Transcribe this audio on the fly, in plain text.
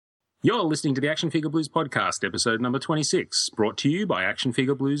You're listening to the Action Figure Blues podcast, episode number 26, brought to you by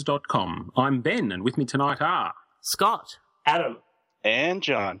actionfigureblues.com. I'm Ben, and with me tonight are... Scott. Adam. And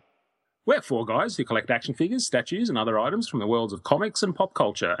John. We're four guys who collect action figures, statues, and other items from the worlds of comics and pop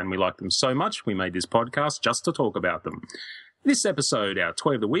culture, and we like them so much we made this podcast just to talk about them. This episode, our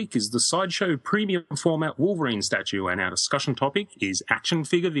toy of the week, is the Sideshow Premium Format Wolverine statue, and our discussion topic is action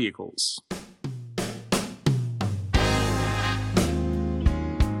figure vehicles.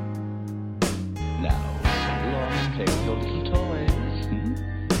 Take your little toys.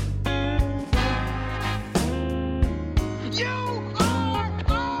 You are a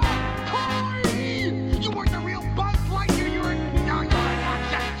toy! You weren't the real Buzz Lightyear. You're an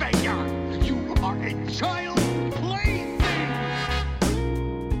action figure. You are a child's plaything.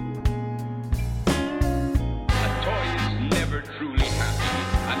 A toy is never truly happy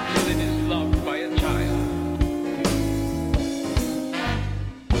until it is loved by a child.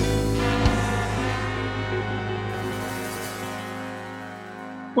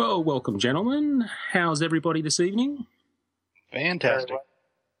 Well, welcome, gentlemen. How's everybody this evening? Fantastic.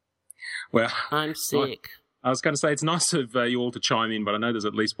 Well, I'm sick. I was going to say it's nice of you all to chime in, but I know there's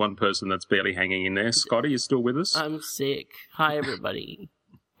at least one person that's barely hanging in there. Scotty, you still with us? I'm sick. Hi, everybody.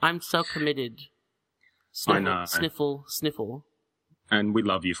 I'm so committed. I know. Sniffle. And we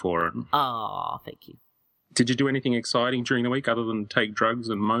love you for it. Ah, thank you. Did you do anything exciting during the week other than take drugs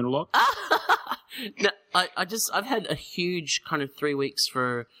and moan a lot? No, I've had a huge kind of 3 weeks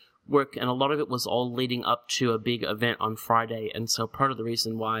for work, and a lot of it was all leading up to a big event on Friday, and so part of the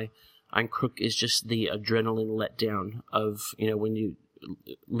reason why I'm crook is just the adrenaline letdown of, when you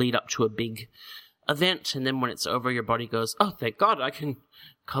lead up to a big event, and then when it's over, your body goes, oh, thank God, I can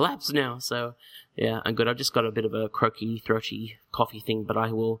collapse now. So, yeah, I'm good. I've just got a bit of a croaky, throaty coffee thing, but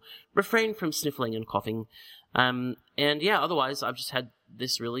I will refrain from sniffling and coughing. And yeah, otherwise, I've just had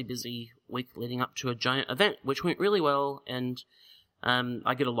this really busy week leading up to a giant event, which went really well, and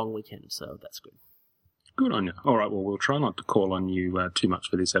I get a long weekend, so that's good. Good on you. All right, well, we'll try not to call on you too much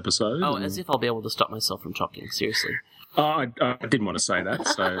for this episode. Oh, as if I'll be able to stop myself from talking, seriously. Oh, I didn't want to say that,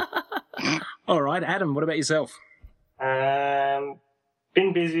 so... All right, Adam, what about yourself?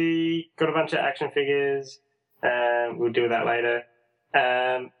 Been busy, got a bunch of action figures. We'll do that later.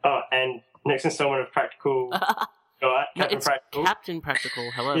 And next installment of Practical... Right, Captain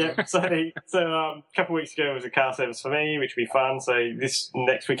Practical, hello. Yeah, so a couple of weeks ago was a car service for me, which will be fun. So this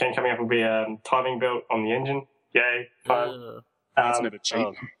next weekend coming up will be a timing belt on the engine. Yay, fun. That's never cheap.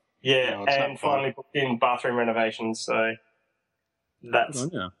 Yeah, No, and finally booked in bathroom renovations. So that's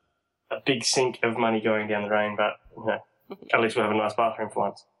a big sink of money going down the drain, but at least we'll have a nice bathroom for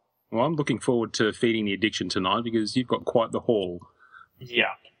once. Well, I'm looking forward to feeding the addiction tonight because you've got quite the haul.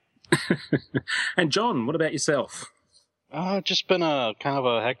 Yeah. And John, what about yourself? Just been a kind of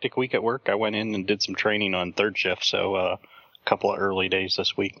a hectic week at work. I went in and did some training on third shift, so a couple of early days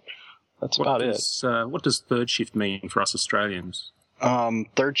this week. That's about it. What does third shift mean for us Australians?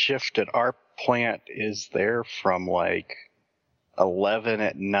 Third shift at our plant is there from like 11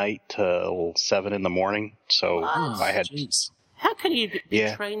 at night till 7 in the morning. So I had. Geez. How can you be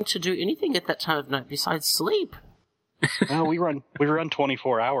trained to do anything at that time of night besides sleep? Well, we run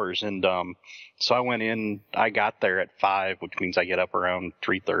 24 hours, and so I went in. I got there at 5, which means I get up around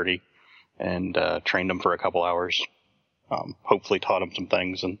 3:30, and trained them for a couple hours. Hopefully, taught them some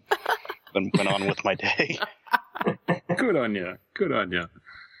things, and then went on with my day. Good on you. Good on you.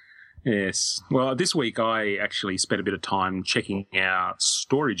 Yes. Well, this week I actually spent a bit of time checking out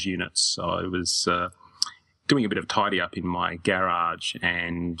storage units. I was doing a bit of tidy up in my garage,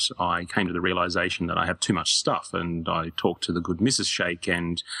 and I came to the realization that I have too much stuff, and I talked to the good Mrs. Shake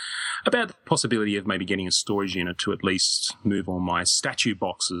and about the possibility of maybe getting a storage unit to at least move all my statue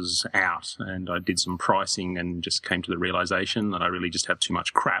boxes out, and I did some pricing and just came to the realization that I really just have too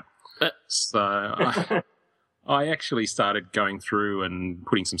much crap. So I actually started going through and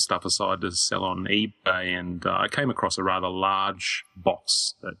putting some stuff aside to sell on eBay, and I came across a rather large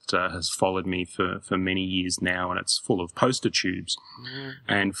box that has followed me for many years now, and it's full of poster tubes.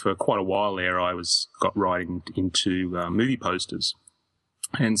 And for quite a while there, I got right into movie posters.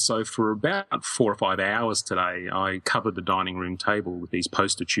 And so for about 4 or 5 hours today, I covered the dining room table with these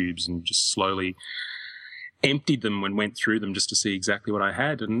poster tubes and just slowly emptied them and went through them just to see exactly what I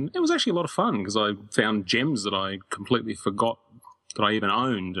had. And it was actually a lot of fun because I found gems that I completely forgot that I even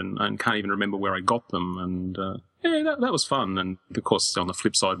owned and can't even remember where I got them. And that was fun. And of course, on the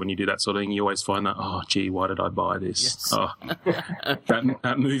flip side, when you do that sort of thing, you always find that, oh, gee, why did I buy this? Yes. Oh,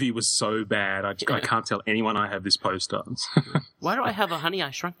 that movie was so bad. I can't tell anyone I have this poster. Why do I have a Honey, I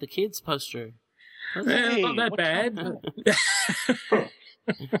Shrunk the Kids poster? Not that bad.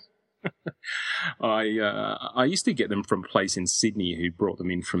 I used to get them from a place in Sydney who brought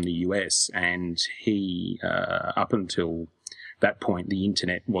them in from the US, and he, up until that point, the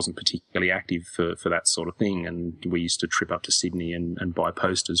internet wasn't particularly active for that sort of thing, and we used to trip up to Sydney and buy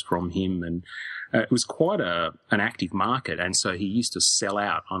posters from him, and it was quite an active market, and so he used to sell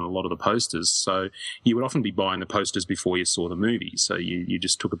out on a lot of the posters. So you would often be buying the posters before you saw the movie. So you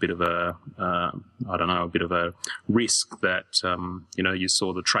just took a bit of a bit of a risk that, you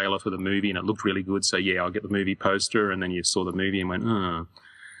saw the trailer for the movie and it looked really good. So yeah, I'll get the movie poster, and then you saw the movie and went, oh.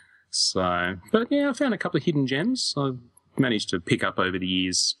 So, but yeah, I found a couple of hidden gems. I managed to pick up over the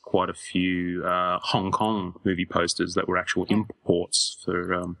years quite a few Hong Kong movie posters that were actual imports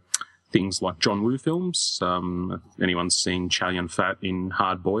for things like John Woo films. If anyone's seen Chow Yun-fat in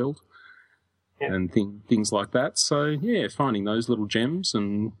Hard Boiled, and things like that. So, yeah, finding those little gems.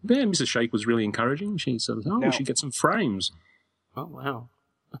 And, yeah, Mrs. Shake was really encouraging. She said, we should get some frames. Oh, wow.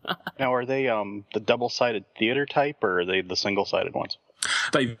 Now, are they the double-sided theater type, or are they the single-sided ones?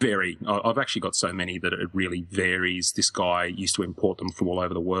 They vary. I've actually got so many that it really varies. This guy used to import them from all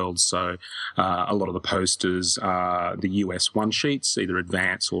over the world, so a lot of the posters are the US one-sheets, either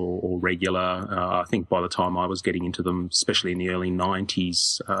advance or regular. I think by the time I was getting into them, especially in the early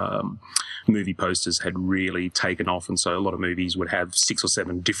 90s, movie posters had really taken off, and so a lot of movies would have 6 or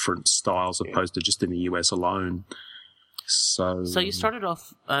 7 different styles of poster just in the US alone. So you started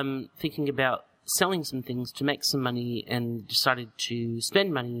off thinking about selling some things to make some money and decided to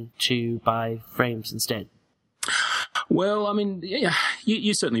spend money to buy frames instead. Well, I mean, yeah,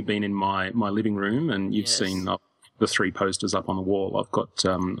 you've certainly been in my living room, and you've seen the 3 posters up on the wall. I've got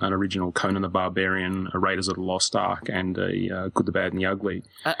an original Conan the Barbarian, a Raiders of the Lost Ark, and a Good, the Bad, and the Ugly.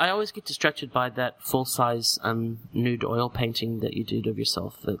 I always get distracted by that full-size nude oil painting that you did of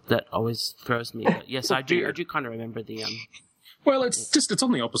yourself. That always throws me. But yes, I do kind of remember the... Well, it's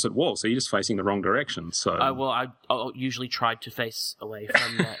on the opposite wall, so you're just facing the wrong direction. So, I'll usually try to face away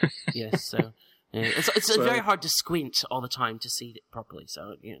from that. Yes, so yeah. It's very hard to squint all the time to see it properly.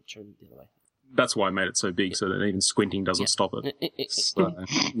 So turn the other way. That's why I made it so big, so that even squinting doesn't stop it. So,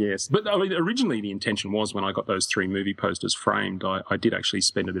 yes, but I mean, originally the intention was, when I got those 3 movie posters framed, I did actually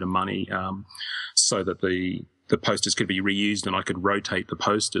spend a bit of money so that the posters could be reused and I could rotate the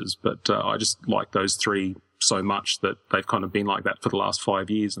posters. But I just like those 3 so much that they've kind of been like that for the last 5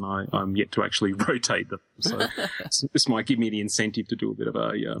 years, and I'm yet to actually rotate them. So this might give me the incentive to do a bit of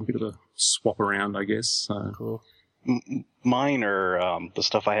a swap around, I guess. So. Cool. Mine are the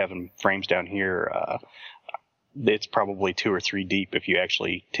stuff I have in frames down here. It's probably 2 or 3 deep. If you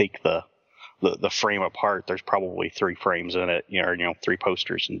actually take the frame apart, there's probably 3 frames in it, or 3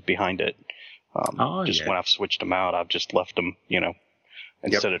 posters and behind it. When I've switched them out, I've just left them,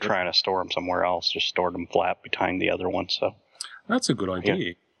 instead of trying to store them somewhere else, just stored them flat behind the other one. So that's a good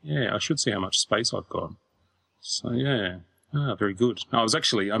idea. Yeah, I should see how much space I've got. So yeah, very good.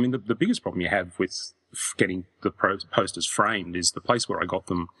 The biggest problem you have with getting the posters framed is the place where I got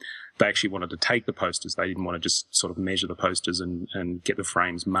them. They actually wanted to take the posters. They didn't want to just sort of measure the posters and get the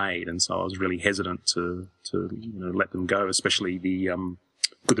frames made. And so I was really hesitant to let them go, especially the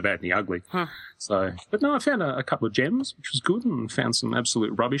Good, the Bad, and the Ugly. Huh. So, but no, I found a couple of gems, which was good, and found some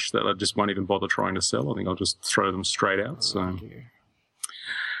absolute rubbish that I just won't even bother trying to sell. I think I'll just throw them straight out. So,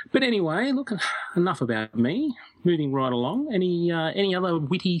 but anyway, look, enough about me. Moving right along. Any other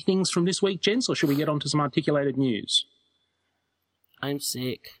witty things from this week, gents, or should we get on to some articulated news? I'm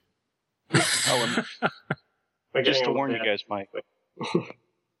sick. Just to warn you guys,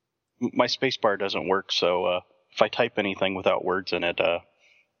 my space bar doesn't work, so if I type anything without words in it,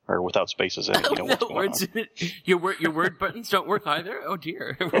 or without spaces in it, you know what's going on. In it. Your word buttons don't work either? Oh,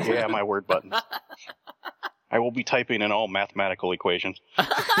 dear. Yeah, my word buttons. I will be typing in all mathematical equations.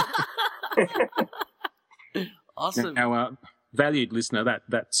 Awesome. Now, valued listener,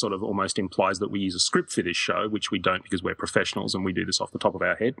 that sort of almost implies that we use a script for this show, which we don't because we're professionals and we do this off the top of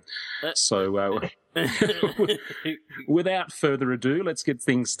our head. So, without further ado, let's get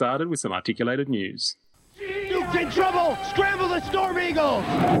things started with some articulated news. Duke's in trouble! Scramble the Storm Eagle!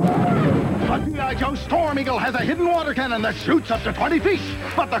 The G.I. Joe Storm Eagle has a hidden water cannon that shoots up to 20 feet,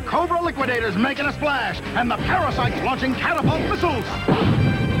 but the Cobra Liquidator's making a splash, and the Parasite's launching catapult missiles!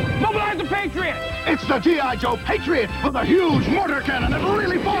 Mobilize the Patriot! It's the G.I. Joe Patriot with a huge mortar cannon that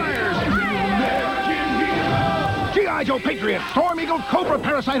really fires! G.I. Joe Patriot, Storm Eagle, Cobra,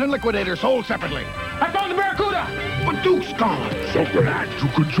 Parasite, and Liquidator sold separately. I found the Barracuda! But Duke's gone, so glad you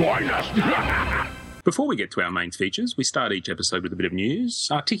could join us! Before we get to our main features, we start each episode with a bit of news.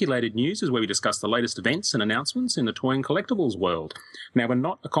 Articulated news is where we discuss the latest events and announcements in the toy and collectibles world. Now, we're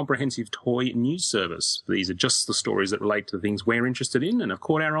not a comprehensive toy news service. These are just the stories that relate to the things we're interested in and have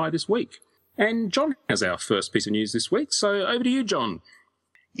caught our eye this week. And John has our first piece of news this week, so over to you, John.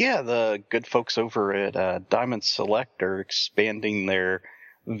 Yeah, the good folks over at Diamond Select are expanding their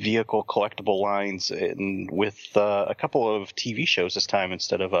vehicle collectible lines with a couple of TV shows this time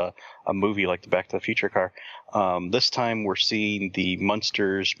instead of a movie like the Back to the Future car. This time we're seeing the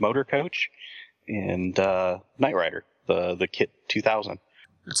Munsters Motor Coach and Knight Rider, the Kit 2000.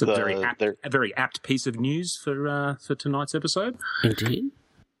 That's a very apt piece of news for tonight's episode. Indeed.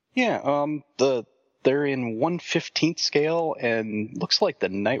 Yeah, they're in 1/15th scale, and looks like the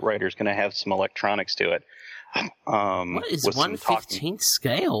Knight Rider is going to have some electronics to it. What is 1/15th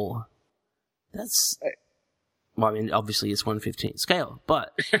scale? That's... Well, I mean, obviously it's 1/15th scale,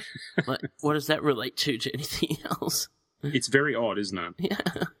 but what does that relate to anything else? It's very odd, isn't it?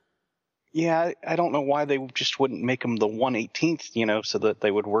 Yeah. Yeah, I don't know why they just wouldn't make them the 1/18th, so that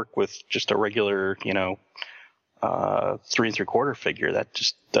they would work with just a regular, 3 3/4 figure. That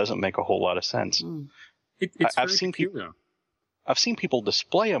just doesn't make a whole lot of sense. I've seen people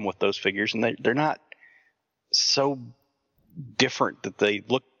display them with those figures, and they're not so different that they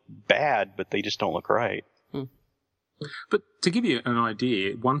look bad, but they just don't look right. But to give you an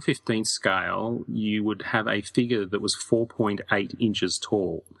idea, 1/15th scale, you would have a figure that was 4.8 inches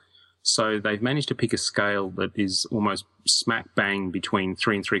tall. So they've managed to pick a scale that is almost smack bang between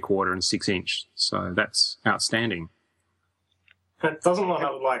 3 3/4 and 6 inch. So that's outstanding. It doesn't line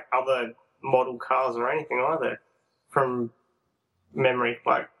up with like other model cars or anything either. From memory,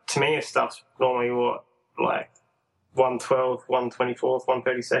 like Tamiya stuff's normally what, like 1/12, 1/24,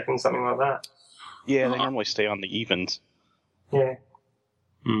 1/32, something like that. Yeah, they normally stay on the evens. Yeah.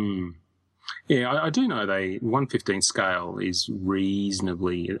 Yeah, I do know 1/15 scale is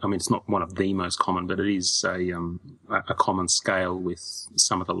reasonably. I mean, it's not one of the most common, but it is a common scale with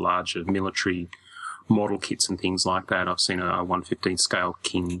some of the larger military model kits and things like that. I've seen a 1/15 scale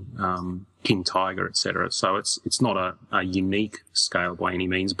King Tiger, etc. So it's not a unique scale by any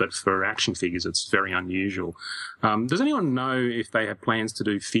means, but for action figures, it's very unusual. Does anyone know if they have plans to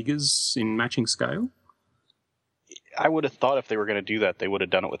do figures in matching scale? I would have thought if they were going to do that, they would have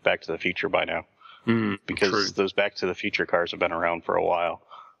done it with Back to the Future by now. Because true. Those Back to the Future cars have been around for a while.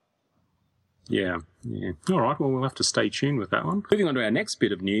 Yeah. All right, well, we'll have to stay tuned with that one. Moving on to our next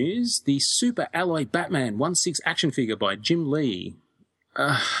bit of news, the Super Alloy Batman 1/6 action figure by Jim Lee.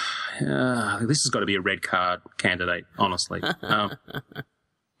 This has got to be a red card candidate, honestly. I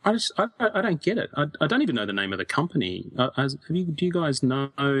don't get it. I don't even know the name of the company. Do you guys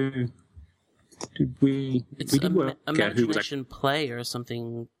know... We did work out who was actually... Play or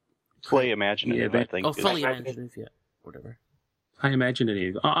something. Play Imaginative, I think. Oh, Fully Imaginative, yeah. Whatever. Play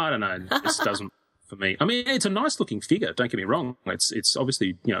Imaginative. I don't know. This doesn't for me. I mean, it's a nice looking figure. Don't get me wrong. It's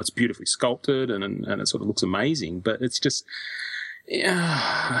obviously, it's beautifully sculpted and it sort of looks amazing. But it's just,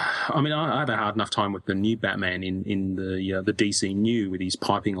 I mean, I have a hard enough time with the new Batman in the DC New with his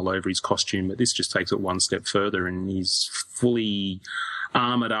piping all over his costume. But this just takes it one step further, and he's fully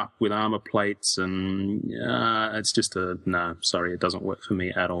armoured up with armour plates, and it's just no, sorry, it doesn't work for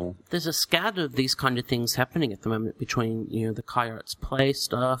me at all. There's a scatter of these kind of things happening at the moment between, the Kai Arts Play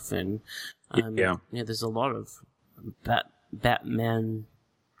stuff and, there's a lot of Batman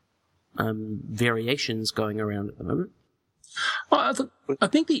variations going around at the moment. I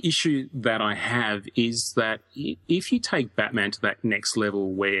think the issue that I have is that if you take Batman to that next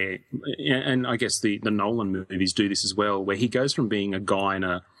level where, and I guess the Nolan movies do this as well, where he goes from being a guy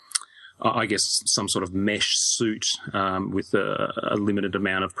in some sort of mesh suit with a limited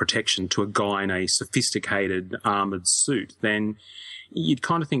amount of protection to a guy in a sophisticated armoured suit, then you'd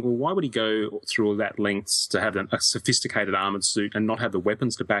kind of think, well, why would he go through all that lengths to have a sophisticated armoured suit and not have the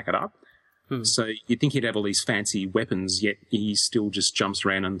weapons to back it up? So you'd think he'd have all these fancy weapons, yet he still just jumps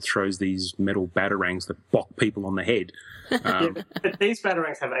around and throws these metal batarangs that block people on the head. But these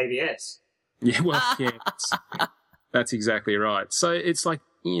batarangs have ABS. Yeah, well, yeah, that's exactly right. So it's like,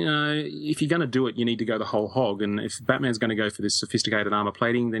 if you're going to do it, you need to go the whole hog. And if Batman's going to go for this sophisticated armor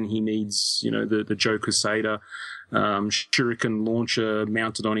plating, then he needs, the Joe Crusader shuriken launcher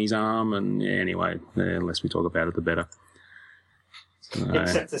mounted on his arm. And anyway, the less we talk about it, the better.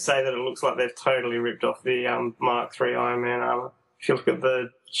 Except to say that it looks like they've totally ripped off the Mark III Iron Man armor. If you look at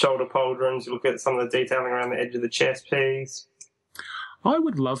the shoulder pauldrons, you look at some of the detailing around the edge of the chest piece. I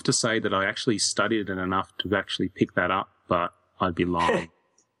would love to say that I actually studied it enough to actually pick that up, but I'd be lying.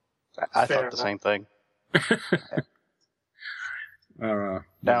 I thought the same thing. Now,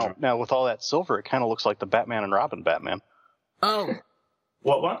 with all that silver, it kind of looks like the Batman and Robin Batman. Oh.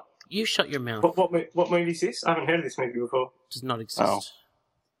 What? You shut your mouth. What movie is this? I haven't heard of this movie before. Does not exist. Oh.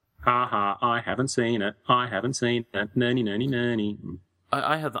 I haven't seen it. Nanny.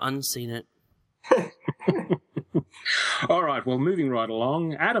 I have unseen it. All right, well, moving right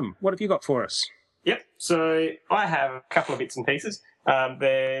along. Adam, what have you got for us? Yep. So I have a couple of bits and pieces.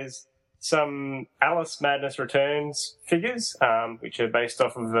 There's some Alice Madness Returns figures, which are based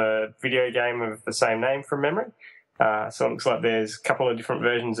off of a video game of the same name from memory. So it looks like there's a couple of different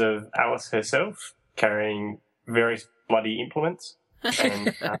versions of Alice herself carrying various bloody implements.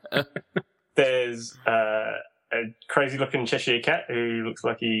 And there's a crazy-looking Cheshire Cat who looks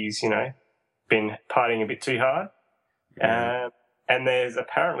like he's, been partying a bit too hard. And there's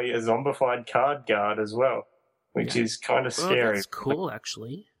apparently a zombified card guard as well, which is kind of scary. Oh, that's cool,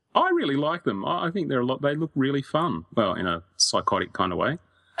 actually. I really like them. I think they're they look really fun. Well, in a psychotic kind of way.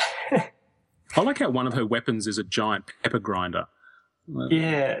 I like how one of her weapons is a giant pepper grinder.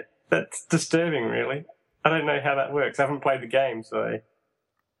 Yeah, that's disturbing, really. I don't know how that works. I haven't played the game, so...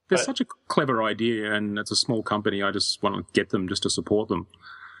 They're such a clever idea, and it's a small company. I just want to get them just to support them.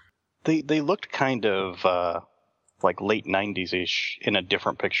 They looked kind of like late 90s-ish in a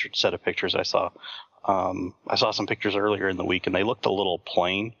different set of pictures I saw. I saw some pictures earlier in the week, and they looked a little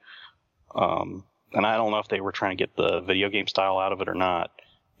plain. And I don't know if they were trying to get the video game style out of it or not.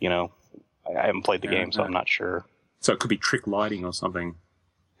 I haven't played the game, so I'm not sure. So it could be trick lighting or something.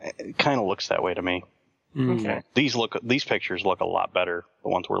 It kind of looks that way to me. Okay. These pictures look a lot better, the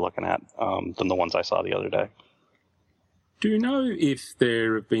ones we're looking at, than the ones I saw the other day. Do you know if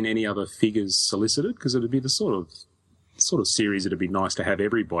there have been any other figures solicited? Because it'd be the sort of series it'd be nice to have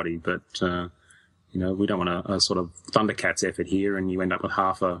everybody, but we don't want a sort of Thundercats effort here, and you end up with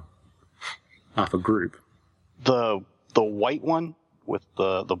half a group. The white one with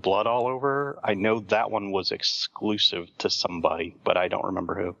the blood all over, I know that one was exclusive to somebody, but I don't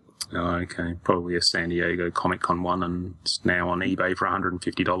remember who. Oh, okay. Probably a San Diego Comic-Con one, and it's now on eBay for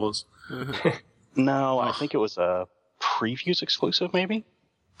 $150. No, I think it was a previews exclusive, maybe.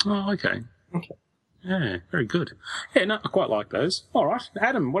 Oh, okay. Yeah, very good. Yeah, no, I quite like those. All right.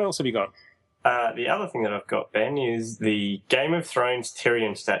 Adam, what else have you got? The other thing that I've got, Ben, is the Game of Thrones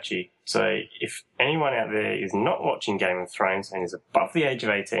Tyrion statue. So if anyone out there is not watching Game of Thrones and is above the age of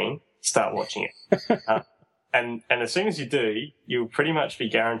 18, start watching it. And as soon as you do, you'll pretty much be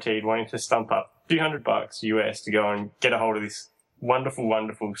guaranteed wanting to stump up a few $100 US to go and get a hold of this wonderful,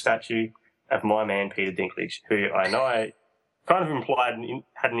 wonderful statue of my man Peter Dinklage, who I know I kind of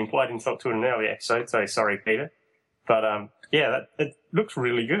had an implied insult to in an earlier episode, so sorry, Peter. But it looks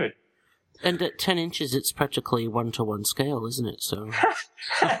really good. And at 10 inches, it's practically 1-to-1 scale, isn't it? So.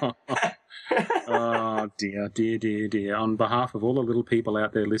 Oh, dear. On behalf of all the little people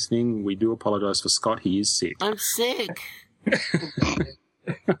out there listening, we do apologise for Scott. He is sick. I'm sick.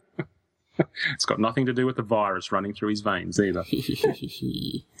 It's got nothing to do with the virus running through his veins either.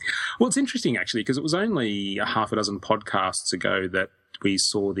 Well, it's interesting, actually, because it was only a half a dozen podcasts ago that we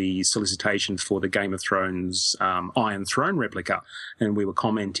saw the solicitation for the Game of Thrones Iron Throne replica, and we were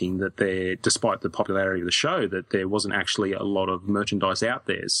commenting that despite the popularity of the show, that there wasn't actually a lot of merchandise out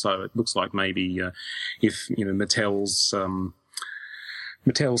there. So it looks like maybe if Mattel's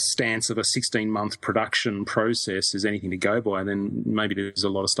stance of a 16-month production process is anything to go by, then maybe there's a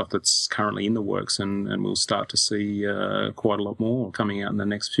lot of stuff that's currently in the works, and we'll start to see quite a lot more coming out in the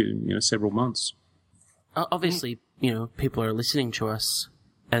next several months. Obviously, people are listening to us,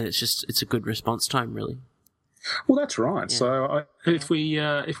 and it's a good response time, really. Well, that's right. Yeah. So if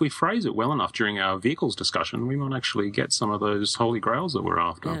we phrase it well enough during our vehicles discussion, we might actually get some of those holy grails that we're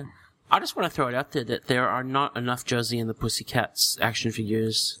after. Yeah. I just want to throw it out there that there are not enough Josie and the Pussycats action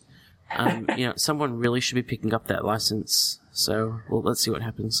figures. Someone really should be picking up that license. So, let's see what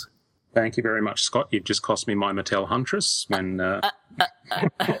happens. Thank you very much, Scott. You've just cost me my Mattel Huntress when...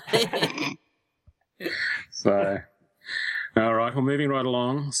 So, all right, well, moving right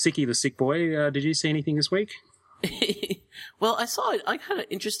along. Sicky the Sick Boy, did you see anything this week? Well, I had an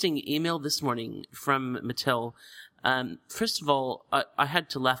interesting email this morning from Mattel. First of all, I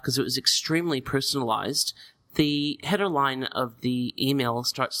had to laugh because it was extremely personalized. The header line of the email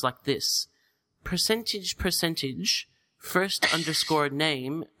starts like this: percentage, first _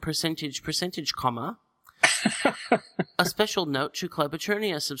 name, percentage, comma. A special note to Club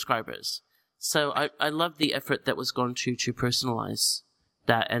Eternia subscribers. So I love the effort that was gone to personalize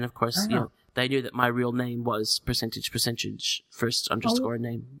that. And of course, they knew that my real name was percentage, first _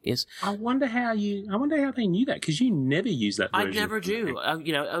 name. Yes. I wonder how they knew that, because you never use that version. I never do.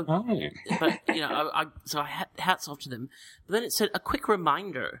 So hats off to them. But then it said, a quick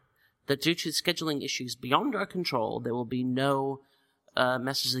reminder that due to scheduling issues beyond our control, there will be no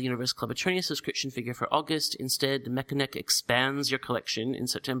Masters of the Universe Club Eternia subscription figure for August. Instead, Mechanic expands your collection in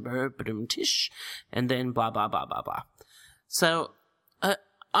September, tish, and then blah, blah, blah, blah, blah. So,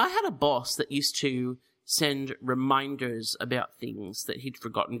 I had a boss that used to send reminders about things that he'd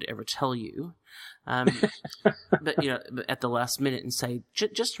forgotten to ever tell you, but at the last minute, and say,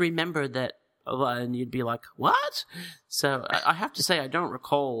 just remember that, and you'd be like, what? So I have to say, I don't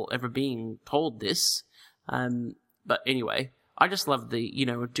recall ever being told this, but anyway, I just love the,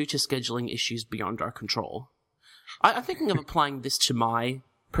 due to scheduling issues beyond our control. I'm thinking of applying this to my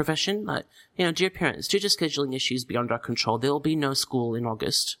profession. Dear parents, due to scheduling issues beyond our control, there will be no school in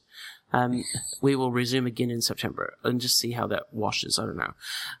August. We will resume again in September, and just see how that washes. I don't know.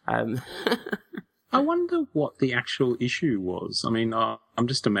 I wonder what the actual issue was. I mean, I'm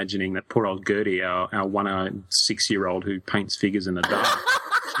just imagining that poor old Gertie, our 106-year-old who paints figures in the dark.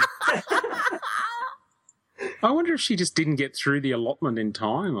 I wonder if she just didn't get through the allotment in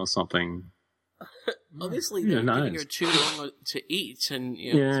time or something. Obviously, they're giving her too long to eat, and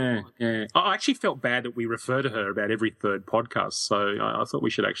yeah. I actually felt bad that we refer to her about every third podcast, so I thought we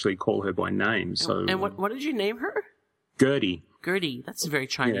should actually call her by name. So, and what did you name her? Gertie. Gertie. That's very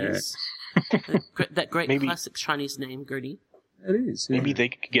Chinese. Yeah. that great classic Chinese name, Gertie. It is. Yeah. Maybe they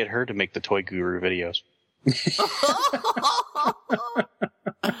could get her to make the Toy Guru videos.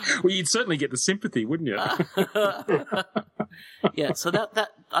 Well, you'd certainly get the sympathy, wouldn't you? Yeah, so that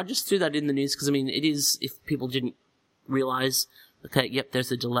I just threw that in the news because, I mean, it is, if people didn't realize, okay, yep,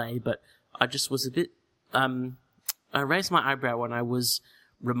 there's a delay, but I just was a bit, I raised my eyebrow when I was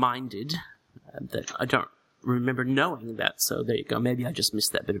reminded that I don't remember knowing that, so there you go, maybe I just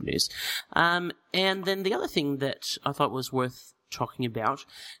missed that bit of news. And then the other thing that I thought was worth talking about,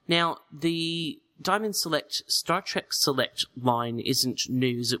 now, the Diamond Select Star Trek Select line isn't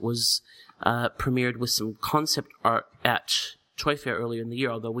news. It was premiered with some concept art at Toy Fair earlier in the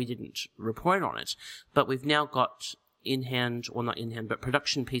year, although we didn't report on it. But we've now got not in hand, but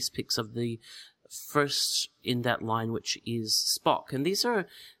production piece pics of the first in that line, which is Spock. And these are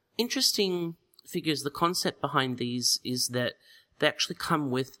interesting figures. The concept behind these is that they actually come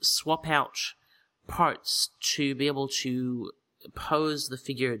with swap-out parts to be able to pose the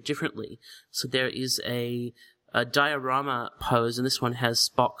figure differently. So there is a diorama pose, and this one has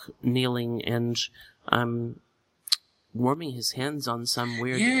Spock kneeling and warming his hands on some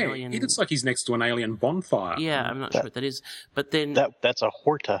weird alien. Yeah, it looks like he's next to an alien bonfire. Yeah, I'm not sure what that is. But then that's a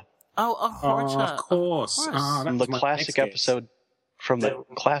Horta. Oh, a Horta. Oh, of course. From the classic episode. From the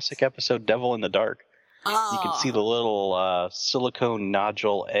classic episode Devil in the Dark. You can see the little silicone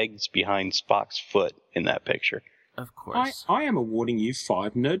nodule eggs behind Spock's foot in that picture. Of course. I am awarding you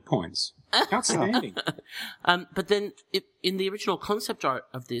 5 nerd points. Outstanding. But then, in the original concept art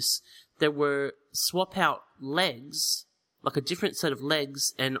of this, there were swap-out legs, like a different set of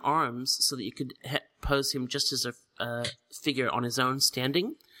legs and arms, so that you could pose him just as a figure on his own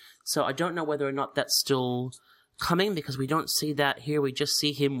standing. So I don't know whether or not that's still coming, because we don't see that here. We just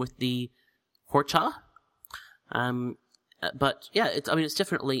see him with the Horta. But yeah, it's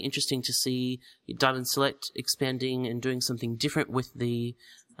definitely interesting to see Diamond Select expanding and doing something different with the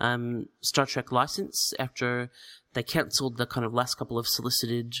Star Trek license after they cancelled the kind of last couple of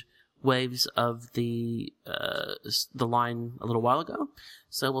solicited waves of the line a little while ago.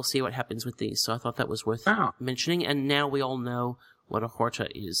 So we'll see what happens with these. So I thought that was worth mentioning. And now we all know what a Horta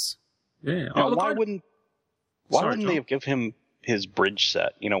is. Yeah. Why wouldn't they have given him his bridge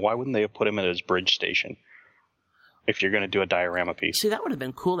set? Why wouldn't they have put him at his bridge station? If you're going to do a diorama piece. See, that would have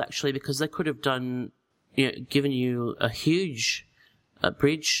been cool, actually, because they could have given you a huge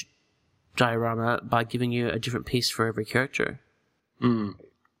bridge diorama by giving you a different piece for every character.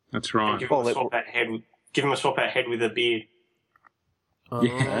 That's right. Give him a swap-out head with a beard. Oh.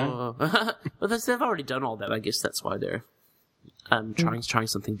 Yeah. Well, they've already done all that. I guess that's why they're trying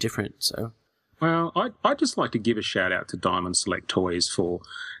something different, so... Well, I'd just like to give a shout-out to Diamond Select Toys for,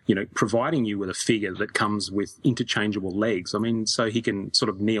 providing you with a figure that comes with interchangeable legs. I mean, so he can sort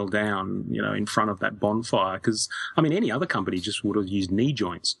of kneel down, in front of that bonfire. Because, any other company just would have used knee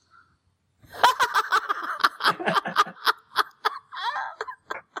joints.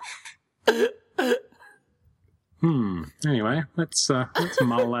 Anyway, let's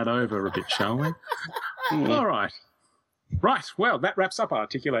mull that over a bit, shall we? All right. Right, well, that wraps up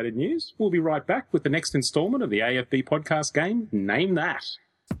Articulated News. We'll be right back with the next installment of the AFB podcast game, Name That.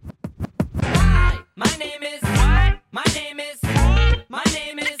 Hi, my name is... What? My name is... My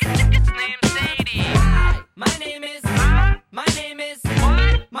name is... It's named Sadie. Hi, my name is... My name is...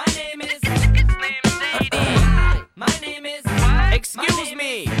 What? My name is... It's named Sadie. Hi, my name is... What? Excuse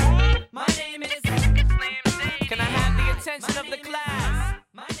me. My name is... It's named Sadie. Can I have the attention of the class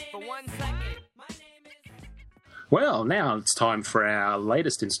for 1 second? My name is... Well, now it's time for our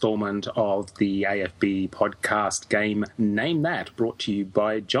latest installment of the AFB podcast game Name That, brought to you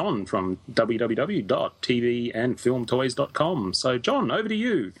by John from www.tvandfilmtoys.com. So, John, over to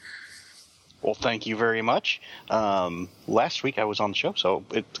you. Well, thank you very much. Last week I was on the show, so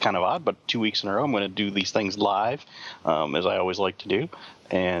it's kind of odd, but 2 weeks in a row I'm going to do these things live, as I always like to do.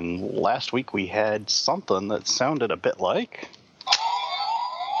 And last week we had something that sounded a bit like...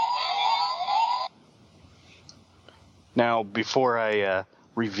 Now, before I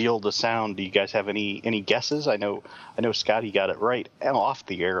reveal the sound, do you guys have any guesses? I know Scotty got it right off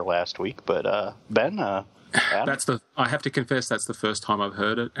the air last week, but Ben, Adam? I have to confess that's the first time I've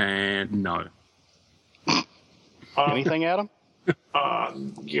heard it, and no. Anything, Adam?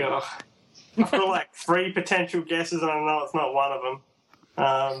 Yeah. I've got like 3 potential guesses, and I know it's not one of them.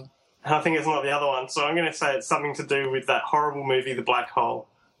 And I think it's not the other one, so I'm going to say it's something to do with that horrible movie, The Black Hole.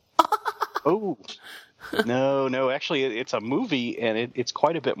 Oh. No, actually, it's a movie, and it's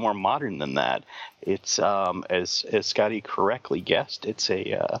quite a bit more modern than that. It's, as Scotty correctly guessed, it's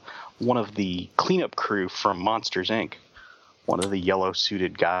one of the cleanup crew from Monsters, Inc., one of the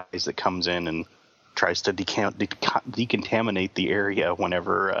yellow-suited guys that comes in and tries to decontaminate the area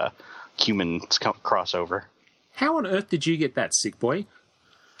whenever humans cross over. How on earth did you get that, sick boy?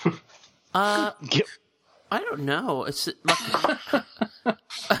 I don't know. It's like...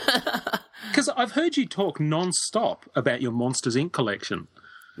 Because I've heard you talk non-stop about your Monsters, Inc. collection.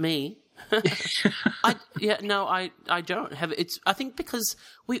 Me? I don't have it. I think because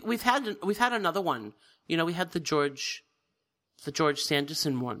we've had another one. You know, we had the George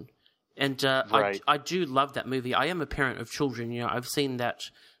Sanderson one, and right. I do love that movie. I am a parent of children. You know, I've seen that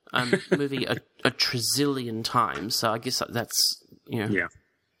movie a trazillion times. So I guess that's, you know. Yeah.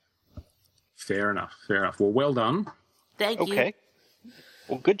 Fair enough. Well, well done. Thank you. Okay.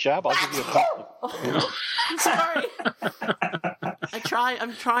 Well, good job. I'll give you a point. I'm sorry.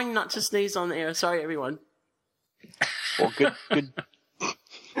 I'm trying not to sneeze on the air. Sorry, everyone. Well,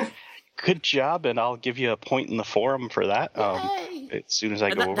 good job, and I'll give you a point in the forum for that. As soon as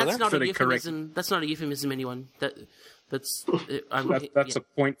I go over that's there. Not a euphemism. That's not a euphemism, anyone. That's a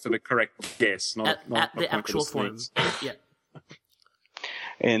point for the correct guess, not the point actual for the forum. sneeze. Yeah.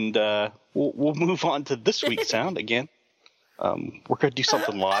 And we'll move on to this week's sound again. We're going to do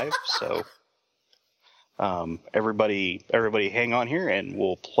something live, so everybody hang on here, and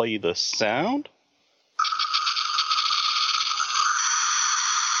we'll play the sound.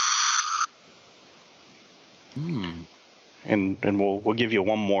 And we'll give you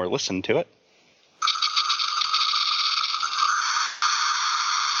one more listen to it.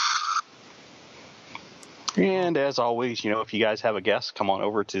 And as always, you know, if you guys have a guess, come on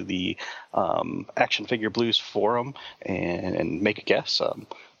over to the Action Figure Blues forum and make a guess.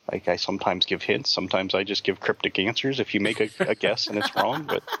 Like I sometimes give hints, sometimes I just give cryptic answers if you make a guess and it's wrong.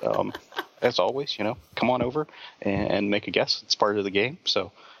 But as always, you know, come on over and make a guess. It's part of the game.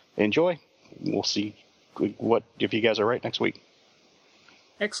 So enjoy. We'll see if you guys are right next week.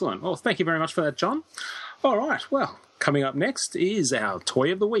 Excellent. Well, thank you very much for that, John. All right. Well, coming up next is our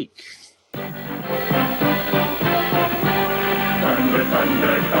Toy of the Week.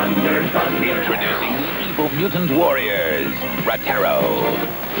 Introducing the evil mutant warriors, Ratero,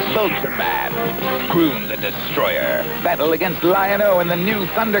 Vulture-Man, Croon the Destroyer, battle against Lion-O and the new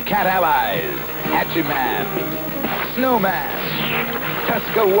Thundercat allies, Hatchiman, Snowman,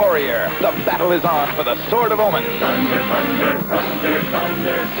 Tusker Warrior. The battle is on for the Sword of Omen.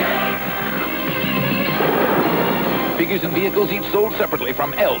 Figures and vehicles each sold separately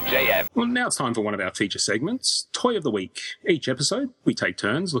from LJN. Well, now it's time for one of our feature segments, Toy of the Week. Each episode, we take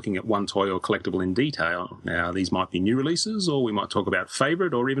turns looking at one toy or collectible in detail. Now, these might be new releases, or we might talk about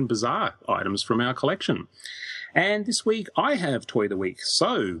favourite or even bizarre items from our collection. And this week, I have Toy of the Week,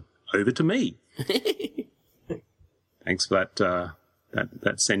 so over to me. Thanks for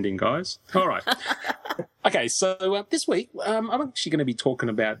that sending, guys. All right. Okay, so this week, I'm actually going to be talking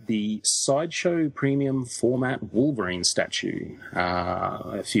about the Sideshow Premium Format Wolverine statue.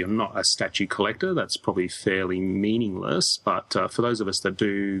 If you're not a statue collector, that's probably fairly meaningless, but for those of us that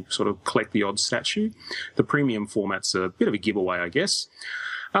do sort of collect the odd statue, the premium format's a bit of a giveaway, I guess.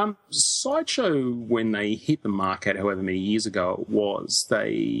 Sideshow, when they hit the market however many years ago it was,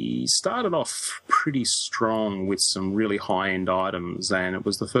 they started off pretty strong with some really high-end items, and it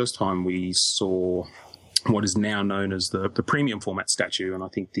was the first time we saw what is now known as the premium format statue, and I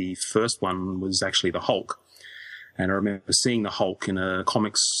think the first one was actually the Hulk. And I remember seeing the Hulk in a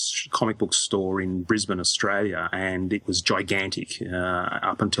comic book store in Brisbane, Australia, and it was gigantic.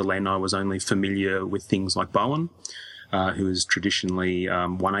 Up until then, I was only familiar with things like Bowen, who is traditionally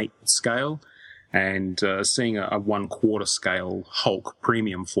 1/8 scale. And seeing a 1/4 scale Hulk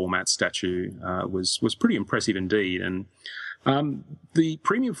premium format statue was pretty impressive indeed. And the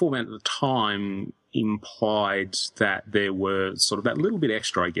premium format at the time implied that there were sort of that little bit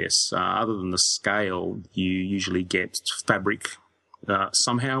extra, I guess. Other than the scale, you usually get fabric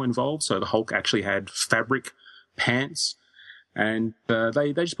somehow involved. So the Hulk actually had fabric pants. And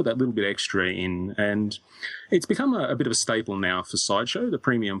they just put that little bit extra in, and it's become a bit of a staple now for Sideshow. The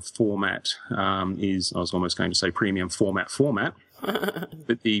premium format is, I was almost going to say premium format,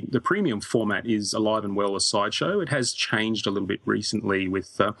 but the premium format is alive and well as Sideshow. It has changed a little bit recently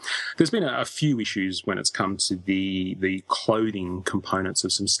with, there's been a few issues when it's come to the clothing components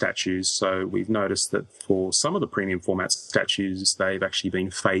of some statues. So we've noticed that for some of the premium format statues, they've actually been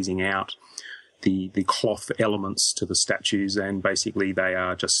phasing out the cloth elements to the statues, and basically they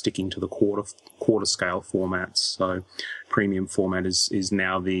are just sticking to the quarter scale formats. So premium format is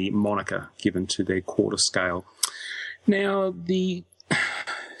now the moniker given to their quarter scale. Now, the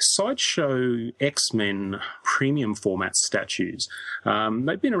Sideshow X-Men premium format statues,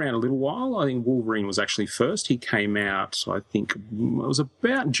 they've been around a little while. I think Wolverine was actually first. He came out, I think it was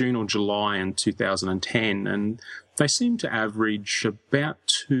about June or July in 2010, and they seem to average about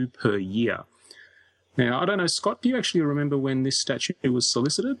 2 per year. Now, I don't know, Scott, do you actually remember when this statue was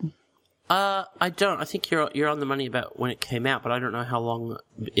solicited? I don't. I think you're on the money about when it came out, but I don't know how long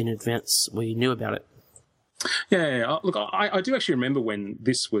in advance we knew about it. Yeah. Look, I do actually remember when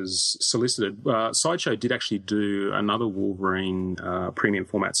this was solicited. Sideshow did actually do another Wolverine premium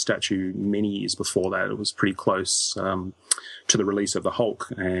format statue many years before that. It was pretty close to the release of the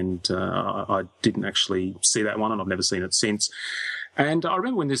Hulk, and I didn't actually see that one, and I've never seen it since. And I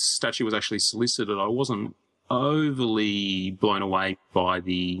remember when this statue was actually solicited, I wasn't overly blown away by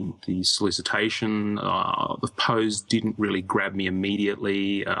the solicitation. The pose didn't really grab me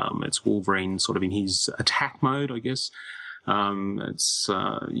immediately. It's Wolverine sort of in his attack mode, I guess. It's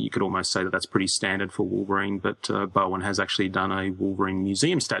you could almost say that that's pretty standard for Wolverine, but Bowen has actually done a Wolverine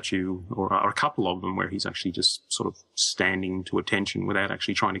museum statue, or a couple of them, where he's actually just sort of standing to attention without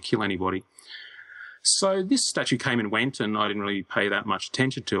actually trying to kill anybody. So this statue came and went, and I didn't really pay that much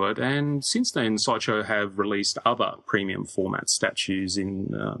attention to it. And since then, Sideshow have released other premium format statues in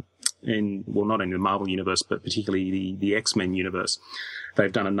well, not in the Marvel universe, but particularly the X-Men universe.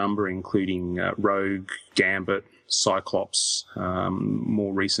 They've done a number, including Rogue, Gambit, Cyclops,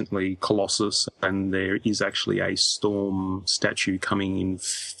 more recently Colossus, and there is actually a Storm statue coming in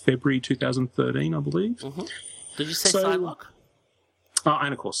February 2013, I believe. Mm-hmm. Did you say Psylocke?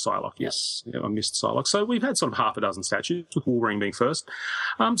 And of course Psylocke, yes. Yeah, I missed Psylocke. So we've had sort of half a dozen statues, with Wolverine being first.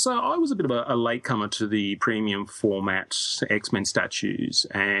 So I was a bit of a latecomer to the premium format X-Men statues,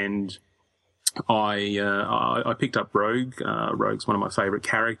 and I picked up Rogue. Rogue's one of my favourite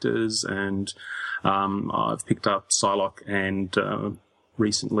characters, and I've picked up Psylocke and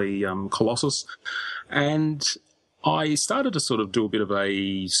recently Colossus. And I started to sort of do a bit of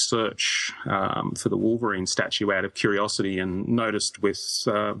a search for the Wolverine statue out of curiosity, and noticed with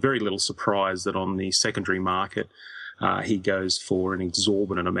very little surprise that on the secondary market he goes for an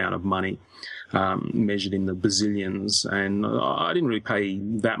exorbitant amount of money, measured in the bazillions. And I didn't really pay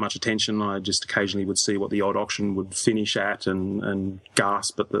that much attention. I just occasionally would see what the odd auction would finish at and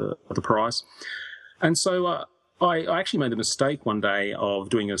gasp at the price. And so I actually made the mistake one day of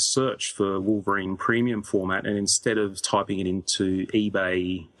doing a search for Wolverine premium format, and instead of typing it into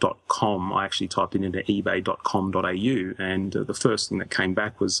ebay.com, I actually typed it into ebay.com.au, and the first thing that came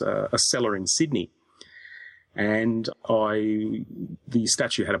back was a seller in Sydney. And the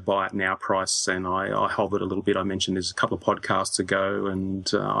statue had a buy it now price, and I hovered a little bit. I mentioned this a couple of podcasts ago,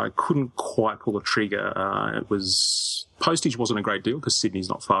 and I couldn't quite pull the trigger. Postage wasn't a great deal because Sydney's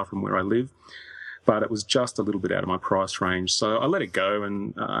not far from where I live, but it was just a little bit out of my price range. So I let it go,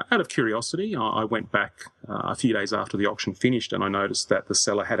 and out of curiosity, I went back a few days after the auction finished, and I noticed that the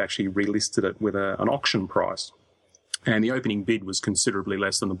seller had actually relisted it with an auction price. And the opening bid was considerably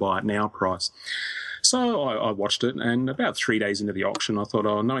less than the buy it now price. So I watched it, and about 3 days into the auction, I thought,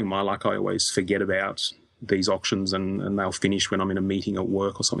 knowing my luck, I always forget about these auctions, and they'll finish when I'm in a meeting at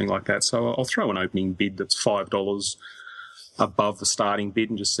work or something like that. So I'll throw an opening bid that's $5 above the starting bid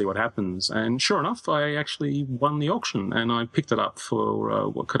and just see what happens. And sure enough, I actually won the auction, and I picked it up for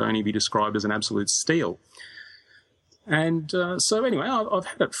what could only be described as an absolute steal. And so anyway, I've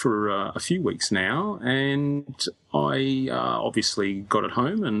had it for a few weeks now, and I obviously got it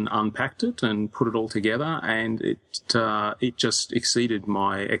home and unpacked it and put it all together, and it just exceeded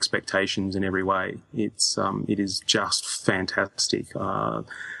my expectations in every way. It is just fantastic.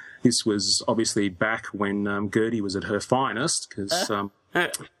 This was obviously back when Gertie was at her finest, because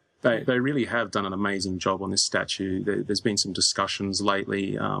They really have done an amazing job on this statue. There's been some discussions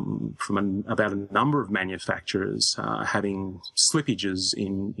lately about a number of manufacturers having slippages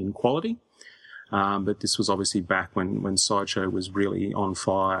in quality. But this was obviously back when Sideshow was really on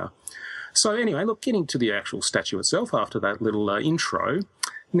fire. So anyway, look, getting to the actual statue itself after that little intro.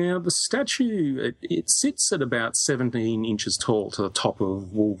 Now, the statue, it sits at about 17 inches tall to the top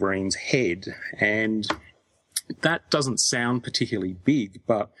of Wolverine's head, and that doesn't sound particularly big,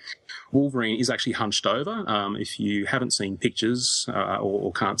 but Wolverine is actually hunched over. If you haven't seen pictures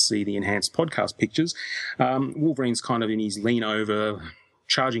or can't see the enhanced podcast pictures, Wolverine's kind of in his lean over,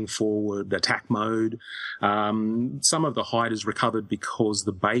 charging forward, attack mode. Some of the height is recovered because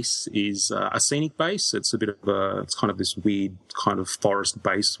the base is a scenic base. It's it's kind of this weird kind of forest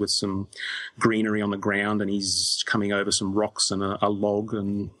base with some greenery on the ground, and he's coming over some rocks and a log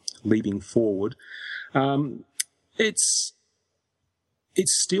and leaping forward.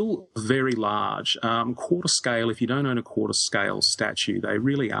 It's still very large. Quarter scale, if you don't own a quarter scale statue, they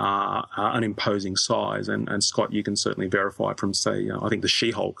really are an imposing size. And Scott, you can certainly verify from, say, I think the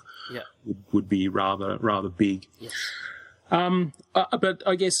She-Hulk would be rather big. Yes. But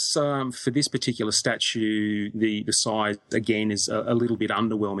I guess for this particular statue, the size, again, is a little bit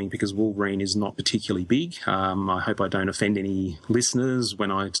underwhelming because Wolverine is not particularly big. I hope I don't offend any listeners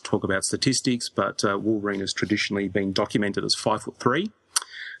when I talk about statistics, but Wolverine has traditionally been documented as 5'3".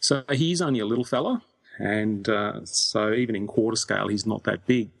 So he's only a little fella, and so even in quarter scale, he's not that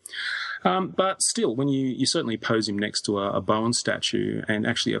big. But still, when you certainly pose him next to a Bowen statue, and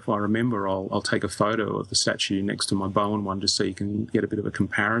actually, if I remember, I'll take a photo of the statue next to my Bowen one just so you can get a bit of a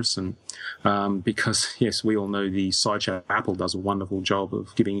comparison. Because, yes, we all know the Sideshow Apple does a wonderful job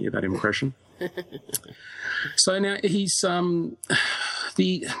of giving you that impression. So now he's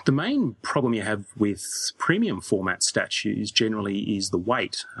the main problem you have with premium format statues generally is the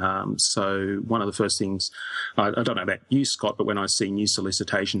weight. So one of the first things, I don't know about you, Scott, but when I see new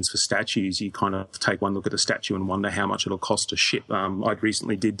solicitations for statues, you kind of take one look at the statue and wonder how much it'll cost to ship. I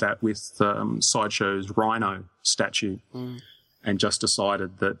recently did that with Sideshow's Rhino statue. And just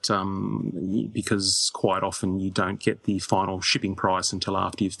decided that because quite often you don't get the final shipping price until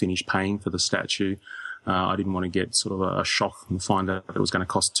after you've finished paying for the statue, I didn't want to get sort of a shock and find out that it was going to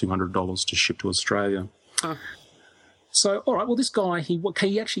cost $200 to ship to Australia. So, all right, well, this guy,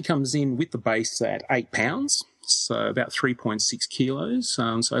 he actually comes in with the base at 8 pounds, so about 3.6 kilos.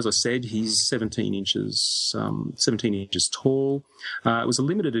 So as I said, he's 17 inches tall. It was a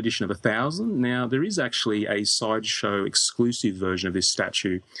limited edition of 1,000. Now, there is actually a Sideshow exclusive version of this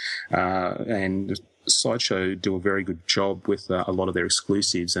statue, and Sideshow do a very good job with a lot of their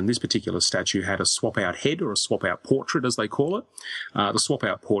exclusives, and this particular statue had a swap-out head, or a swap-out portrait, as they call it. The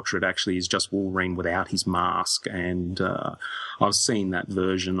swap-out portrait actually is just Wolverine without his mask, and I've seen that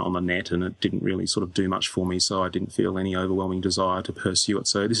version on the net, and it didn't really sort of do much for me, so I didn't feel any overwhelming desire to pursue it.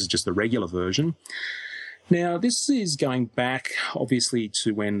 So this is just the regular version. Now, this is going back, obviously,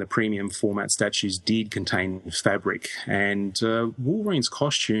 to when the premium format statues did contain fabric, and Wolverine's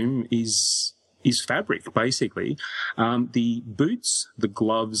costume is fabric, basically. The boots, the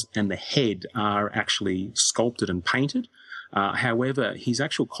gloves, and the head are actually sculpted and painted. However, his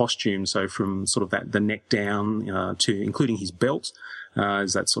actual costume, so from sort of the neck down to including his belt,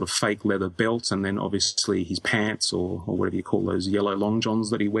 is that sort of fake leather belt, and then obviously his pants, or whatever you call those yellow long johns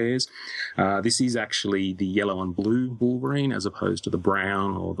that he wears. This is actually the yellow and blue Wolverine, as opposed to the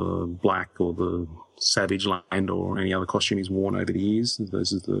brown or the black or the Savage Land or any other costume he's worn over the years.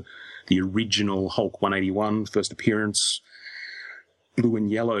 This is the original Hulk 181 first appearance blue and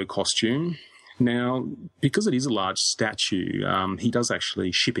yellow costume. Now, because it is a large statue, he does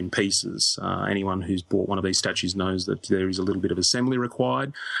actually ship in pieces. Anyone who's bought one of these statues knows that there is a little bit of assembly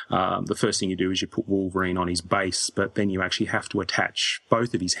required. The first thing you do is you put Wolverine on his base, but then you actually have to attach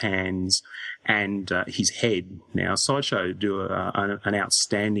both of his hands and his head. Now, Sideshow do an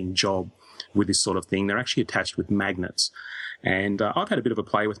outstanding job with this sort of thing. They're actually attached with magnets. And I've had a bit of a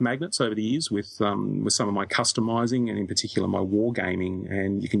play with magnets over the years with some of my customizing, and in particular my wargaming,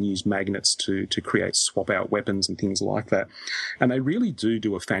 and you can use magnets to create swap-out weapons and things like that. And they really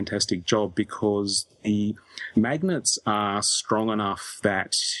do a fantastic job, because the magnets are strong enough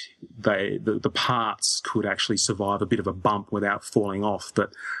that the parts could actually survive a bit of a bump without falling off,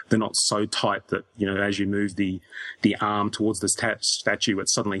 but they're not so tight that, as you move the arm towards the statue, it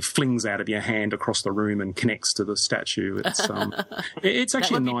suddenly flings out of your hand across the room and connects to the statue. It's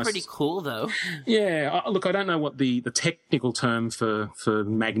actually that would nice. Be pretty cool, though. Yeah, look, I don't know what the technical term for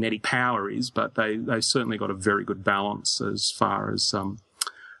magnetic power is, but they've certainly got a very good balance as far as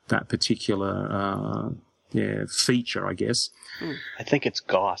that particular feature, I guess. I think it's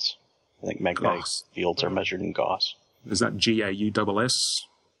Gauss. I think magnetic Gauss. fields are measured in Gauss. Is that GAUSS?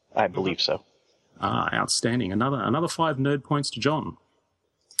 I believe so. Outstanding. Another 5 nerd points to John.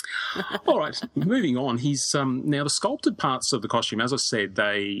 All right, moving on. He's now the sculpted parts of the costume, as I said,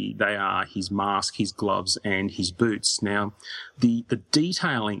 they are his mask, his gloves, and his boots. Now, the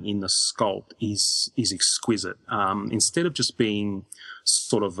detailing in the sculpt is exquisite. Instead of just being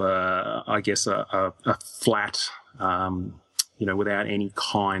sort of a flat, without any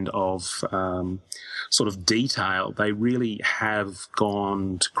kind of sort of detail, they really have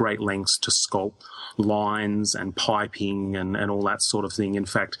gone to great lengths to sculpt lines and piping and all that sort of thing. In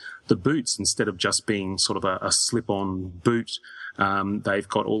fact, the boots, instead of just being sort of a slip-on boot, they've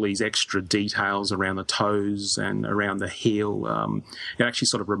got all these extra details around the toes and around the heel. It actually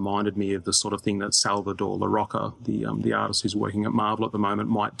sort of reminded me of the sort of thing that Salvador LaRocca, the artist who's working at Marvel at the moment,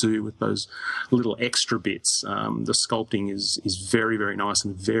 might do with those little extra bits. The sculpting is very, very nice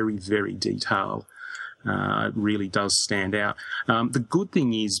and very, very detailed. It really does stand out. The good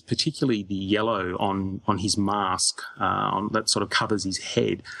thing is, particularly the yellow on his mask, that sort of covers his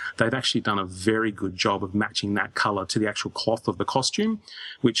head, they've actually done a very good job of matching that colour to the actual cloth of the costume,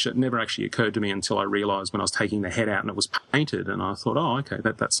 which never actually occurred to me until I realised when I was taking the head out and it was painted, and I thought, oh, okay,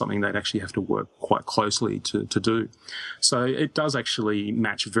 that's something they'd actually have to work quite closely to do. So it does actually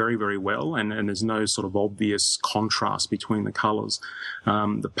match very, very well, and there's no sort of obvious contrast between the colours.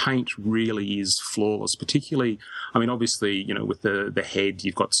 The paint really is flawless. Particularly, I mean, obviously, with the head,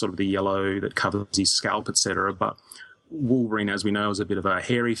 you've got sort of the yellow that covers his scalp, etc. But Wolverine, as we know, is a bit of a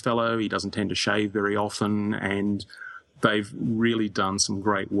hairy fellow. He doesn't tend to shave very often, and they've really done some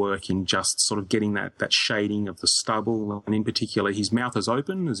great work in just sort of getting that shading of the stubble. And in particular, his mouth is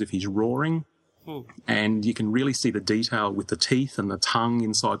open as if he's roaring. And you can really see the detail with the teeth and the tongue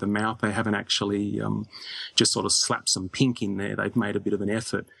inside the mouth. They haven't actually just sort of slapped some pink in there. They've made a bit of an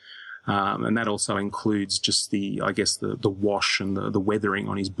effort. And that also includes just the wash and the weathering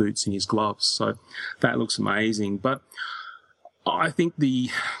on his boots and his gloves. So that looks amazing. But I think the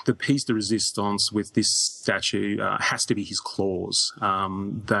piece de resistance with this statue has to be his claws.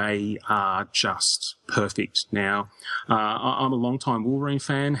 They are just perfect. Now, I'm a long-time Wolverine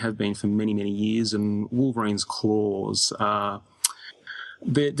fan, have been for many, many years, and Wolverine's claws are...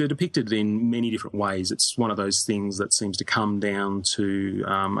 They're depicted in many different ways. It's one of those things that seems to come down to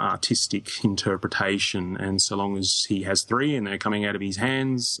artistic interpretation, and so long as he has 3 and they're coming out of his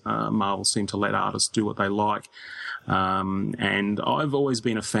hands, Marvel seem to let artists do what they like. And I've always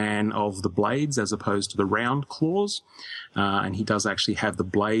been a fan of the blades as opposed to the round claws, and he does actually have the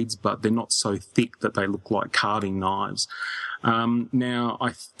blades, but they're not so thick that they look like carving knives. Now,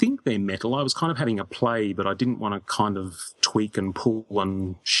 I think they're metal. I was kind of having a play, but I didn't want to kind of tweak and pull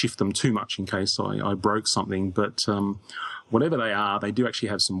and shift them too much in case I broke something. But whatever they are, they do actually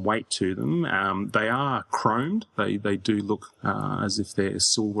have some weight to them. They are chromed. They do look as if they're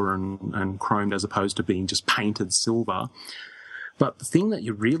silver and chromed as opposed to being just painted silver. But the thing that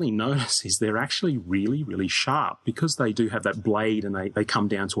you really notice is they're actually really, really sharp because they do have that blade and they come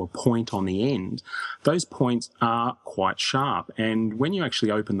down to a point on the end. Those points are quite sharp. And when you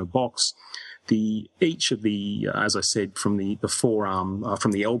actually open the box, each of the, as I said, from the forearm,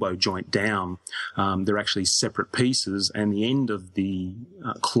 from the elbow joint down, they're actually separate pieces, and the end of the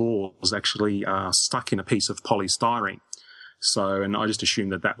claws actually are stuck in a piece of polystyrene. So, and I just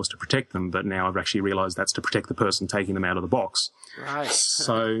assumed that was to protect them, but now I've actually realised that's to protect the person taking them out of the box. Right.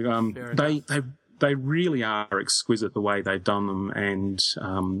 So they really are exquisite the way they've done them, and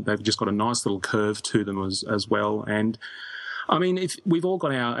they've just got a nice little curve to them as well. And I mean, if we've all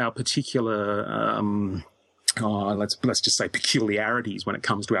got our particular let's just say peculiarities when it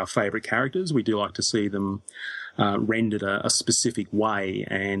comes to our favourite characters. We do like to see them rendered a specific way,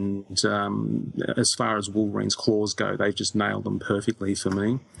 and as far as Wolverine's claws go, they've just nailed them perfectly for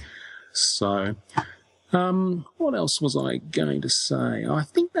me. So what else was I going to say? I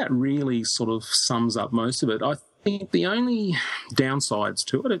think that really sort of sums up most of it. I think the only downsides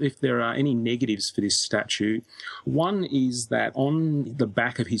to it, if there are any negatives for this statue, one is that on the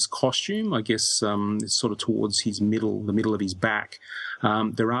back of his costume, I guess sort of towards the middle of his back,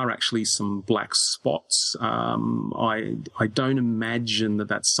 there are actually some black spots. I don't imagine that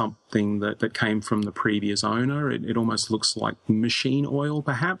that's something that came from the previous owner. It almost looks like machine oil,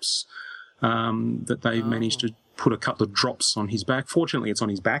 perhaps, that they've managed to put a couple of drops on his back. Fortunately, it's on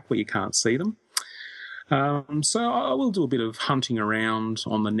his back where you can't see them. So I will do a bit of hunting around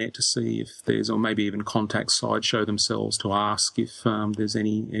on the net to see if there's, or maybe even contact Sideshow themselves to ask if there's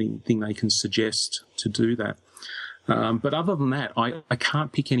anything they can suggest to do that. But other than that, I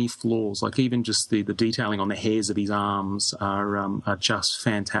can't pick any flaws. Like even just the detailing on the hairs of his arms are just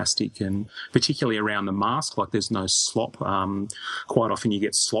fantastic, and particularly around the mask, like there's no slop. Quite often you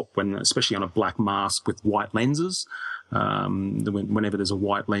get slop especially on a black mask with white lenses. Whenever there's a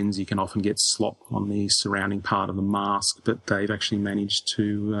white lens, you can often get slop on the surrounding part of the mask, but they've actually managed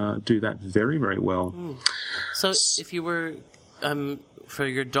to do that very, very well. So if you were, for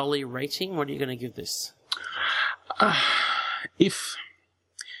your dolly rating, what are you going to give this? If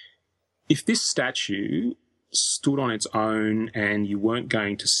this statue stood on its own and you weren't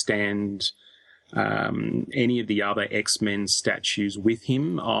going to stand any of the other X-Men statues with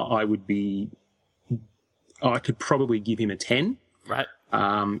him, I could probably give him a 10. Right.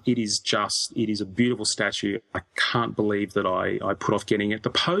 It is a beautiful statue. I can't believe that I put off getting it. The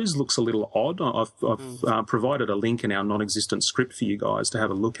pose looks a little odd. I've provided a link in our non-existent script for you guys to have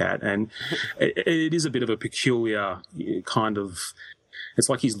a look at, and it is a bit of a peculiar kind of. It's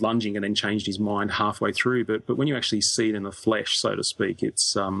like he's lunging and then changed his mind halfway through. But when you actually see it in the flesh, so to speak, it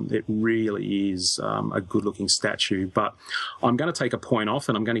really is a good-looking statue. But I'm going to take a point off,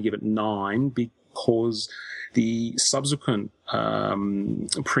 and I'm going to give it 9 because the subsequent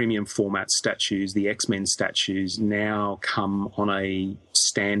premium format statues, the X-Men statues, now come on a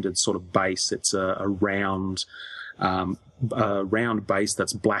standard sort of base. It's a round base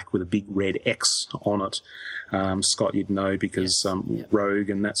that's black with a big red X on it. Scott, you'd know because Rogue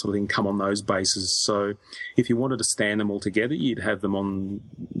and that sort of thing come on those bases. So if you wanted to stand them all together, you'd have them on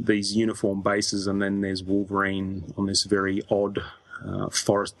these uniform bases, and then there's Wolverine on this very odd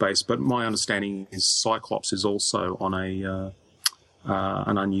forest base. But my understanding is Cyclops is also on an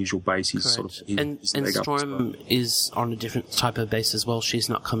unusual base. He's sort of and Storm is on a different type of base as well. She's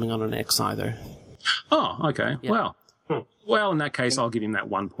not coming on an X either. Oh, okay. Yeah. Well, in that case, I'll give him that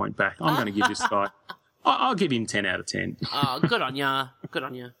 1 point back. I'm going to give this guy. I'll give him 10 out of 10. Oh, good on ya. Good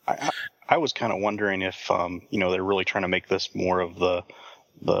on ya. I was kind of wondering if they're really trying to make this more of the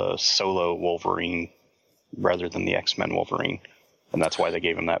solo Wolverine rather than the X-Men Wolverine. And that's why they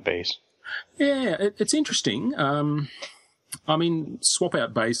gave him that base. Yeah, it's interesting. I mean,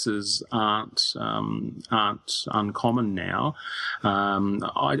 swap-out bases aren't uncommon now.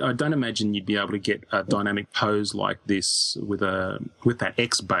 I don't imagine you'd be able to get a dynamic pose like this with that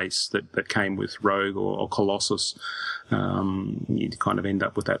X base that came with Rogue or Colossus. You'd kind of end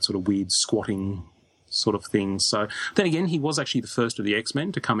up with that sort of weird squatting sort of thing. So then again, he was actually the first of the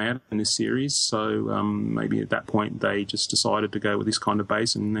X-Men to come out in this series. So maybe at that point they just decided to go with this kind of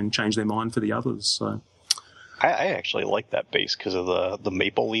base and then change their mind for the others. So I actually like that base because of the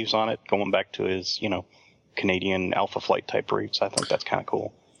maple leaves on it, going back to his Canadian Alpha Flight type roots. I think that's kind of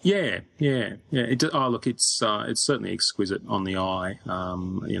cool. Yeah. Look, it's certainly exquisite on the eye.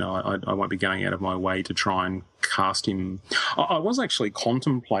 I won't be going out of my way to try and cast him. I was actually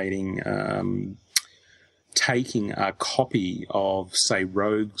contemplating taking a copy of, say,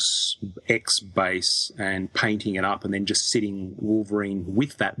 Rogue's X base and painting it up and then just sitting Wolverine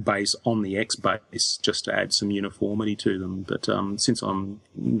with that base on the X base just to add some uniformity to them. But since I'm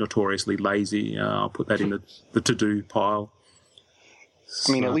notoriously lazy, I'll put that in the to-do pile.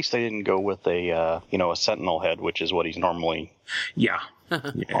 I mean, at least they didn't go with a Sentinel head, which is what he's normally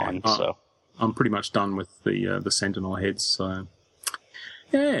on. So I'm pretty much done with the Sentinel heads, so...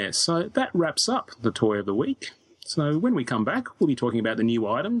 Yeah, so that wraps up the Toy of the Week. So when we come back, we'll be talking about the new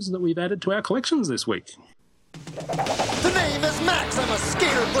items that we've added to our collections this week. The name is Max. I'm a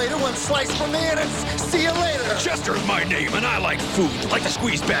skater blader. One slice from me and it's see you later. Chester's my name and I like food. Like to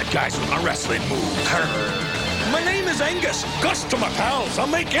squeeze bad guys with my wrestling moves. My name is Angus. Gus to my pals. I'll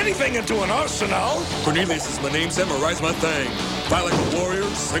make anything into an arsenal. Cornelius is my name. Samurai's my thing. Fight like the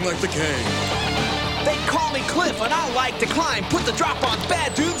warriors, sing like the king. They call me Cliff, and I like to climb. Put the drop on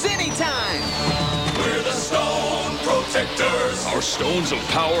bad dudes anytime. We're the Stone Protectors. Our stones of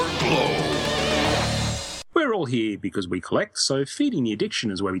power glow. We're all here because we collect, so Feeding the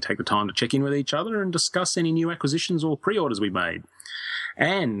Addiction is where we take the time to check in with each other and discuss any new acquisitions or pre-orders we made.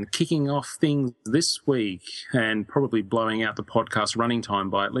 And kicking off things this week and probably blowing out the podcast running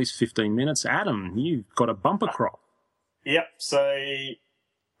time by at least 15 minutes, Adam, you've got a bumper crop. Yep, so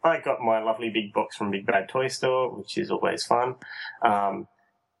I got my lovely big box from Big Bad Toy Store, which is always fun, and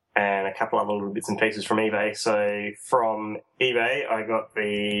a couple other little bits and pieces from eBay. So from eBay, I got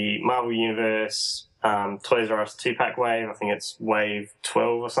the Marvel Universe Toys R Us 2-pack wave. I think it's wave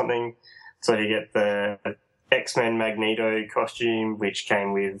 12 or something. So you get the X-Men Magneto costume, which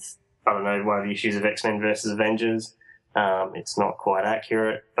came with, one of the issues of X-Men versus Avengers. It's not quite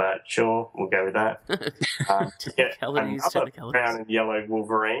accurate, but sure, we'll go with that. Another brown and yellow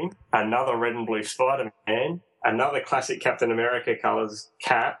Wolverine, another red and blue Spider-Man, another classic Captain America colours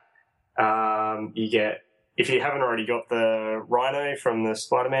cap. You get, if you haven't already got the Rhino from the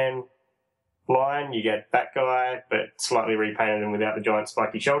Spider-Man line, you get that guy, but slightly repainted and without the giant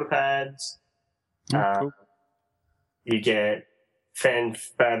spiky shoulder pads. Cool. You get the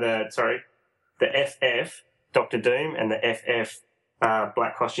FF Doctor Doom and the FF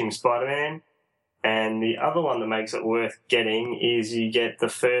Black Costume Spider-Man. And the other one that makes it worth getting is you get the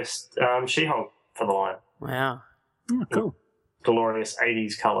first She-Hulk for the line. Wow. Oh, cool. Glorious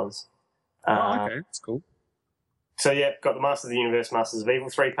 80s colours. Okay, that's cool. So, yeah, got the Masters of the Universe, Masters of Evil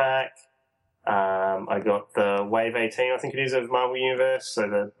 3-pack. I got the Wave 18, I think it is, of Marvel Universe.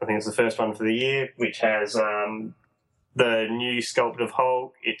 So I think it's the first one for the year, which has the new sculpt of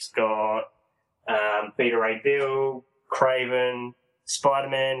Hulk. It's got Beta Ray Bill, Kraven,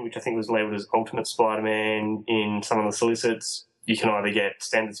 Spider-Man, which I think was labelled as Ultimate Spider-Man in some of the solicits. You can either get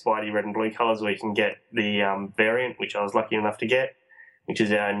standard Spidey red and blue colours, or you can get the variant, which I was lucky enough to get, which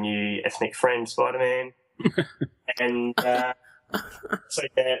is our new ethnic friend Spider-Man. And so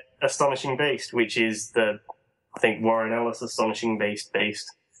get Astonishing Beast, which is I think Warren Ellis Astonishing Beast,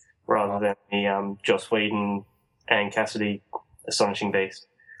 rather than the Joss Whedon and Cassidy Astonishing Beast.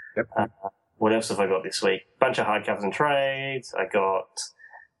 Yep. What else have I got this week? Bunch of hardcovers and trades. I got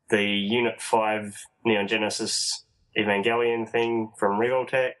the Unit 5 Neon Genesis Evangelion thing from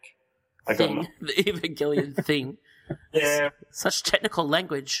Revoltech. The Evangelion thing. Yeah. Such technical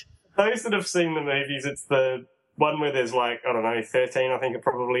language. Those that have seen the movies, it's the one where there's 13, I think it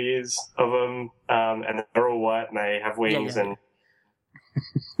probably is, of them, and they're all white and they have wings and...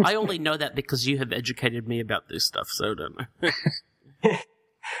 I only know that because you have educated me about this stuff, so I don't know.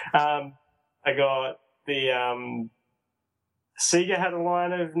 I got the Sega had a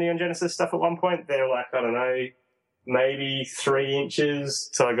line of Neon Genesis stuff at one point. They're maybe 3 inches.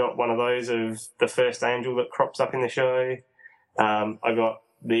 So I got one of those of the first Angel that crops up in the show. I got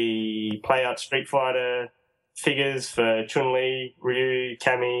the Play Art Street Fighter figures for Chun-Li, Ryu,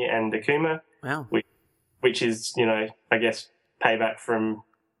 Cammy, and Akuma. Wow. Which is, I guess, payback from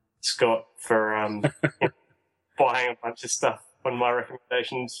Scott for buying a bunch of stuff on my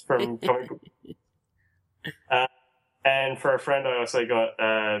recommendations from comic book. And for a friend, I also got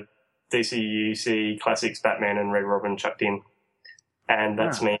DCUC Classics Batman and Red Robin chucked in. And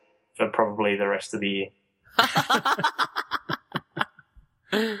that's me for probably the rest of the year.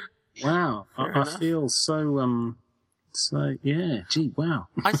 Wow. I feel so, gee, wow.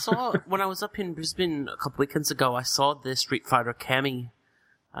 I saw, when I was up in Brisbane a couple weekends ago, I saw the Street Fighter Cammy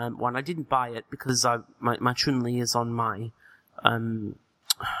one. I didn't buy it because my Chun-Li is on my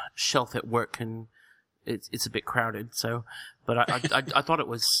shelf at work and it's a bit crowded. So, but I thought it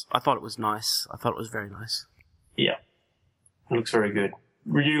was nice. I thought it was very nice. Yeah, it looks very good.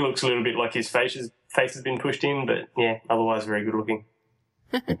 Ryu looks a little bit like his face has been pushed in, but yeah, otherwise very good looking.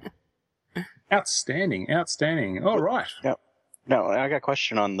 Outstanding. All right. Yep. No, I got a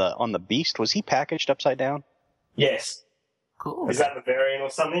question on the Beast. Was he packaged upside down? Yes. Cool. Is that the variant or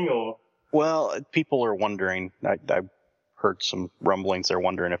something, or? Well, people are wondering. I've heard some rumblings. They're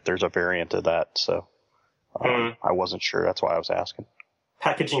wondering if there's a variant of that. So I wasn't sure. That's why I was asking.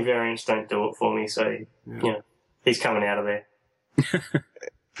 Packaging variants don't do it for me, so he's coming out of there.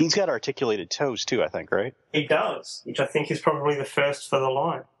 He's got articulated toes too, I think, right? He does, which I think is probably the first for the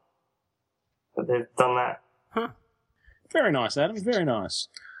line. But they've done that. Huh. Very nice, Adam. Very nice.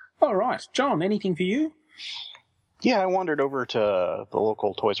 All right. John, anything for you? Yeah, I wandered over to the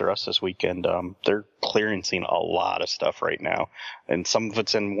local Toys R Us this weekend. They're clearancing a lot of stuff right now. And some of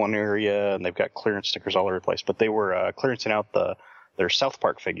it's in one area, and they've got clearance stickers all over the place. But they were clearancing out their South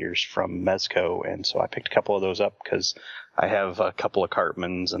Park figures from Mezco, and so I picked a couple of those up because I have a couple of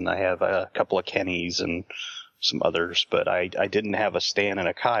Cartmans, and I have a couple of Kennys and some others. But I didn't have a Stan and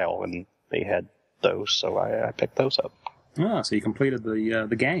a Kyle, and they had those, so I picked those up. Ah, so you completed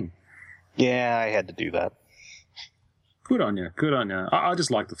the gang. Yeah, I had to do that. Good on you. I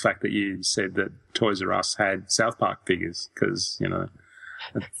just like the fact that you said that Toys R Us had South Park figures because,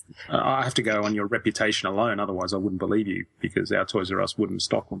 I have to go on your reputation alone. Otherwise, I wouldn't believe you because our Toys R Us wouldn't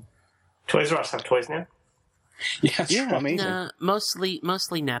stock them. Toys R Us have toys now? Yeah, that's right. Amazing. Mostly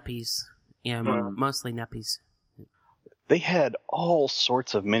nappies. Yeah, mostly nappies. They had all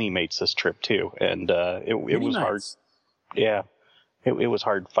sorts of mini-mates this trip, too, and it was hard. Yeah, it was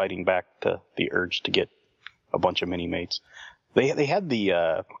hard fighting back the urge to get a bunch of mini-mates. They had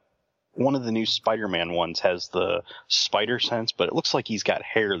the one of the new Spider-Man ones has the spider sense, but it looks like he's got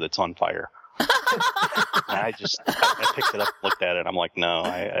hair that's on fire. I picked it up, looked at it, and I'm like, no,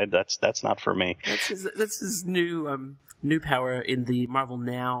 that's not for me. That's his new power in the Marvel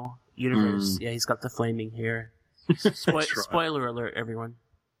Now universe. Yeah, he's got the flaming hair. Right. Spoiler alert, everyone.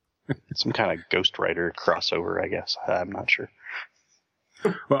 Some kind of Ghost Rider crossover, I guess. I'm not sure.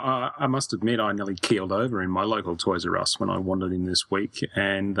 Well, I must admit I nearly keeled over in my local Toys R Us when I wandered in this week,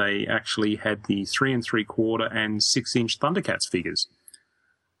 and they actually had the 3 3/4 and 6-inch Thundercats figures.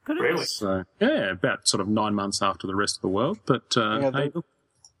 Really? So, yeah, about sort of 9 months after the rest of the world. But hey,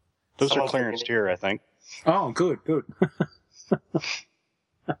 Those are clearance tier, I think. oh, good.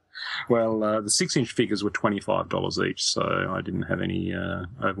 Well, the 6-inch figures were $25 each, so I didn't have any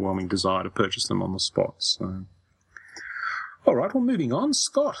overwhelming desire to purchase them on the spot. So, all right, well, moving on.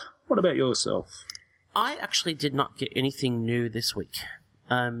 Scott, what about yourself? I actually did not get anything new this week,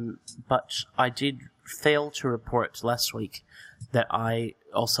 but I did fail to report last week that I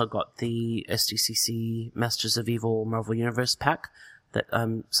also got the SDCC Masters of Evil Marvel Universe pack that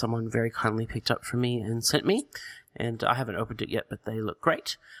someone very kindly picked up for me and sent me, and I haven't opened it yet, but they look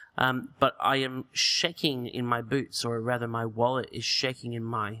great. But I am shaking in my boots, or rather my wallet is shaking in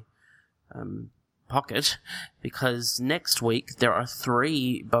my pocket, because next week there are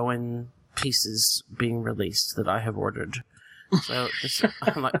 3 Bowen pieces being released that I have ordered. So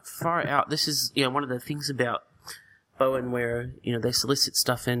I'm like, far out. This is, one of the things about Bowen where, they solicit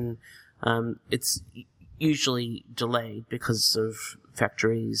stuff and it's usually delayed because of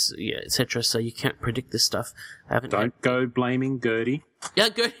factories, etc. So you can't predict this stuff. Don't go blaming Gertie. Yeah,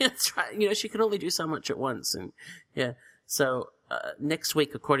 Gertie, that's right. She can only do so much at once. And yeah, so next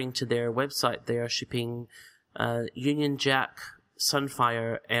week, according to their website, they are shipping Union Jack,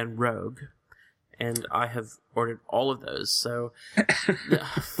 Sunfire, and Rogue. And I have ordered all of those, so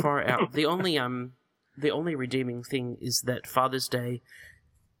far out. The only redeeming thing is that Father's Day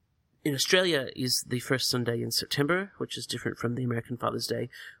in Australia is the first Sunday in September, which is different from the American Father's Day,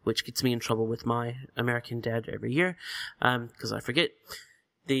 which gets me in trouble with my American dad every year, because I forget.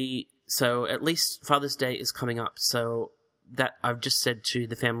 So at least Father's Day is coming up, so that I've just said to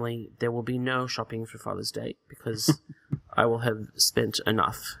the family there will be no shopping for Father's Day because I will have spent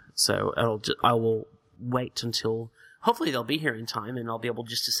enough. So I will wait until hopefully they'll be here in time, and I'll be able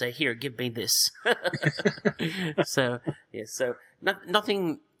just to say, "Here, give me this." So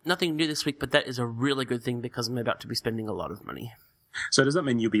nothing new this week, but that is a really good thing because I'm about to be spending a lot of money. So does that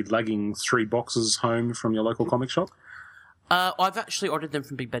mean you'll be lugging 3 boxes home from your local comic shop? I've actually ordered them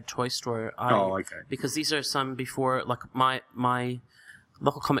from Big Bad Toy Store. Okay. Because these are some before, like my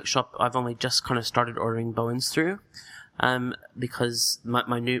local comic shop. I've only just kind of started ordering Bowens through. Because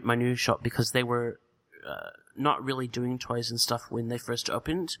my new shop, because they were not really doing toys and stuff when they first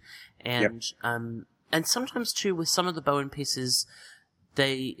opened, and sometimes too with some of the Bowen pieces,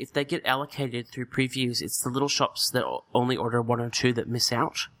 if they get allocated through previews, it's the little shops that only order 1 or 2 that miss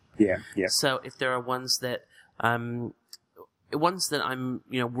out. Yeah. So if there are ones that I'm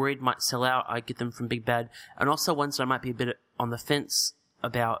worried might sell out, I get them from Big Bad, and also ones that I might be a bit on the fence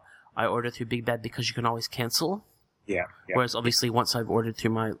about, I order through Big Bad because you can always cancel. Yeah. Whereas obviously once I've ordered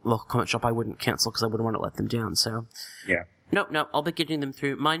through my local comic shop, I wouldn't cancel because I wouldn't want to let them down. So yeah. No, I'll be getting them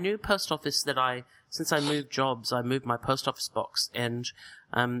through my new post office since I moved jobs, I moved my post office box, and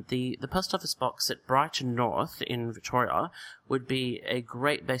the post office box at Brighton North in Victoria would be a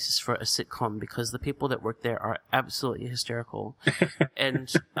great basis for a sitcom because the people that work there are absolutely hysterical,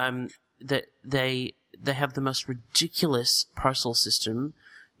 and that they have the most ridiculous parcel system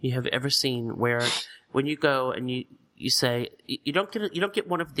you have ever seen, where when you go and you say you don't get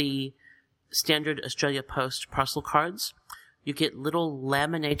one of the standard Australia Post parcel cards. You get little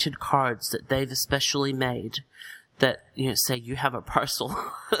laminated cards that they've especially made that say you have a parcel,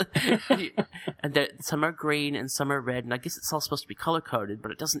 and some are green and some are red, and I guess it's all supposed to be color coded,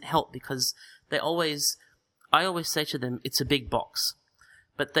 but it doesn't help because I always say to them it's a big box.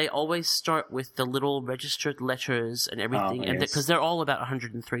 But they always start with the little registered letters and everything, and because they're all about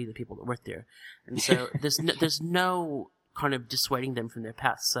 103, the people that work there, and so there's no kind of dissuading them from their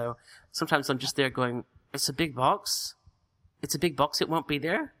path. So sometimes I'm just there going, "It's a big box. It's a big box. It won't be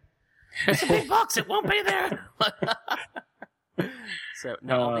there. It's a big box. It won't be there." So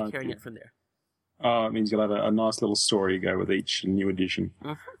no, I'll be carrying it from there. It means you'll have a nice little story to go with each new edition.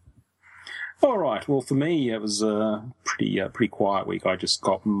 Mm-hmm. All right. Well, for me, it was a pretty quiet week. I just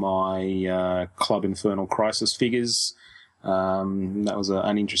got my Club Infernal Crisis figures. That was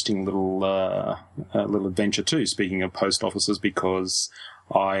an interesting little adventure too. Speaking of post offices, because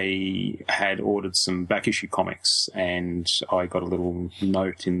I had ordered some back issue comics, and I got a little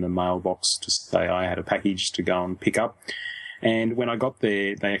note in the mailbox to say I had a package to go and pick up. And when I got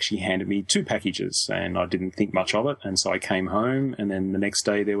there, they actually handed me 2 packages, and I didn't think much of it. And so I came home, and then the next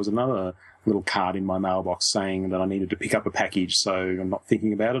day there was another little card in my mailbox saying that I needed to pick up a package. So I'm not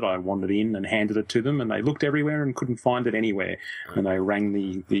thinking about it. I wandered in and handed it to them, and they looked everywhere and couldn't find it anywhere. And they rang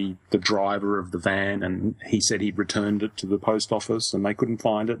the driver of the van, and he said he'd returned it to the post office, and they couldn't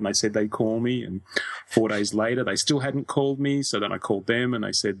find it, and they said they'd call me. And 4 days later, they still hadn't called me. So then I called them, and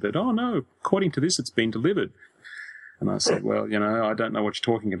they said that, oh, no, according to this, it's been delivered. And I said, well, I don't know what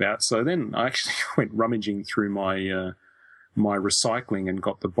you're talking about. So then I actually went rummaging through my recycling and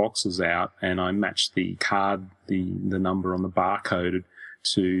got the boxes out, and I matched the card, the number on the barcode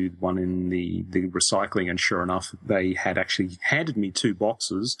to one in the recycling, and sure enough, they had actually handed me 2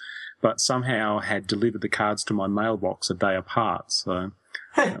 boxes, but somehow had delivered the cards to my mailbox a day apart. So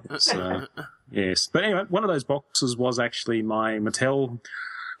that was, yes. But anyway, one of those boxes was actually my Mattel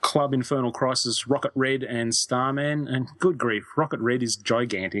Club Infernal Crisis Rocket Red and Starman, and good grief, Rocket Red is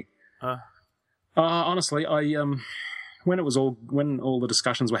gigantic. Honestly, when all the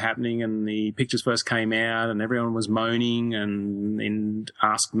discussions were happening and the pictures first came out and everyone was moaning and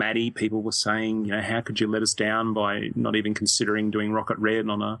Ask Maddie, people were saying, how could you let us down by not even considering doing Rocket Red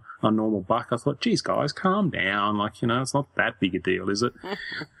on a normal buck? I thought, geez, guys, calm down. It's not that big a deal, is it?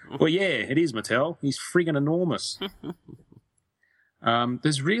 Well, yeah, it is, Mattel. He's friggin' enormous.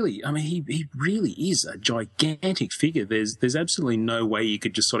 There's really, he really is a gigantic figure. There's absolutely no way you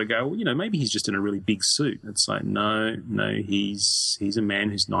could just sort of go, maybe he's just in a really big suit. It's like, no, he's a man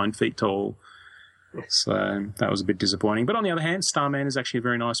who's 9 feet tall. So that was a bit disappointing. But on the other hand, Starman is actually a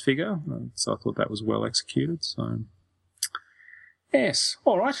very nice figure. So I thought that was well executed. So, yes.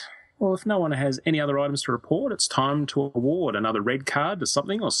 All right. Well, if no one has any other items to report, it's time to award another red card to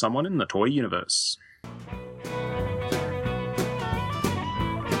something or someone in the toy universe.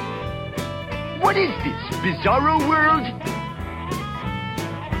 What is this, Bizarro World?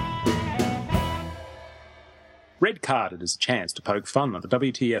 Red carded is a chance to poke fun at the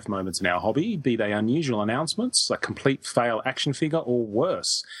WTF moments in our hobby, be they unusual announcements, a complete fail action figure, or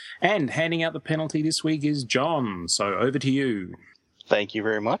worse. And handing out the penalty this week is John, so over to you. Thank you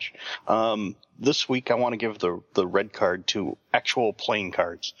very much. This week I want to give the red card to actual playing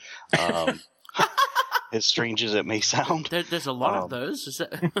cards. As strange as it may sound. There's a lot of those. Is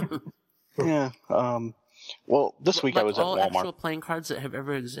that... Yeah. Well, this week I was at Walmart. All actual playing cards that have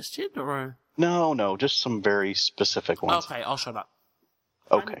ever existed, or no, just some very specific ones. Okay, I'll shut up.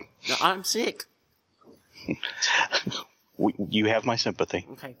 Okay. I'm sick. You have my sympathy.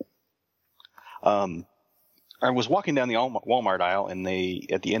 Okay. I was walking down the Walmart aisle, and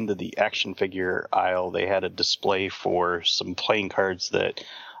at the end of the action figure aisle, they had a display for some playing cards that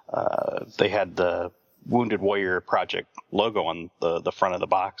they had the Wounded Warrior Project logo on the front of the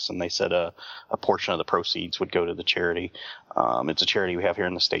box, and they said a portion of the proceeds would go to the charity. It's a charity we have here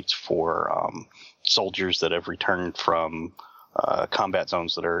in the States for soldiers that have returned from combat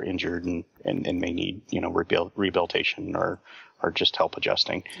zones that are injured and may need rehabilitation or just help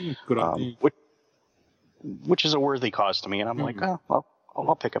adjusting. Good idea. Which is a worthy cause to me, and I'm like, well,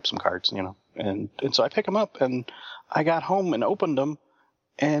 I'll pick up some cards, and so I pick them up, and I got home and opened them.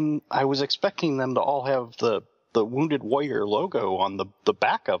 And I was expecting them to all have the Wounded Warrior logo on the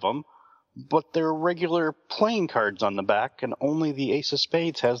back of them, but they're regular playing cards on the back, and only the Ace of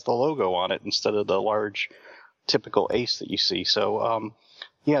Spades has the logo on it instead of the large typical ace that you see. So,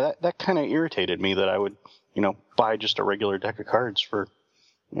 that kind of irritated me that I would, buy just a regular deck of cards for,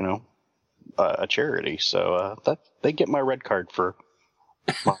 a charity. So that they get my red card for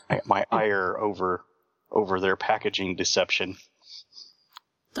my ire over their packaging deception.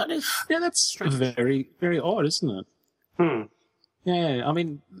 That's very, very odd, isn't it? Yeah,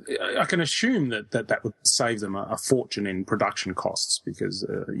 I can assume that would save them a fortune in production costs because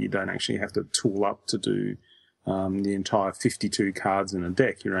you don't actually have to tool up to do the entire 52 cards in a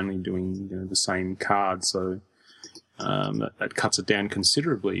deck. You're only doing the same card, so that cuts it down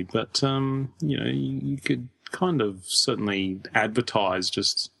considerably. But you could kind of certainly advertise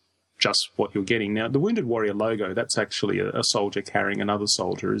just what you're getting. Now, the Wounded Warrior logo, that's actually a soldier carrying another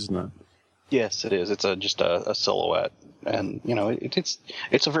soldier, isn't it? Yes, it is. It's just a silhouette. And,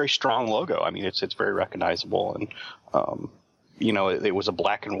 it's a very strong logo. It's very recognizable. And, it was a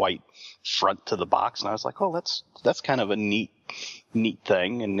black and white front to the box. And I was like, oh, that's kind of a neat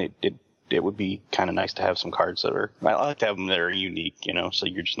thing. And it would be kind of nice to have some cards I like to have them that are unique, so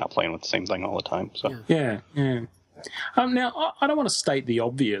you're just not playing with the same thing all the time. So Yeah. Now, I don't want to state the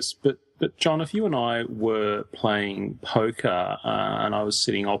obvious, but John, if you and I were playing poker and I was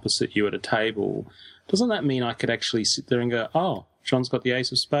sitting opposite you at a table, doesn't that mean I could actually sit there and go, oh, John's got the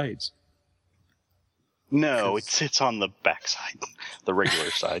Ace of Spades? No, it's on the back side, the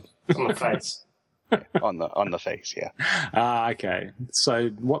regular side. On the face. on the face, yeah. Okay. So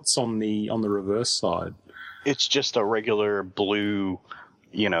what's on the reverse side? It's just a regular blue,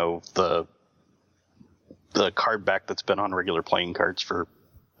 the card back that's been on regular playing cards for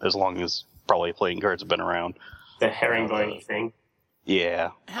as long as probably playing cards have been around. The herringbone thing.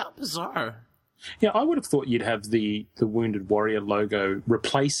 Yeah. How bizarre. Yeah, I would have thought you'd have the Wounded Warrior logo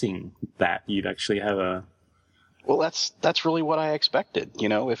replacing that. You'd actually have a... Well, that's really what I expected.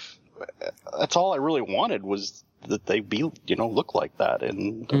 If that's all I really wanted was that they be, look like that,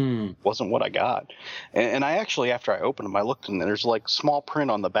 and wasn't what I got. And I actually, after I opened them, I looked and there's like small print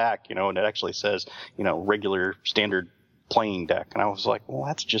on the back, and it actually says, regular standard playing deck. And I was like, well,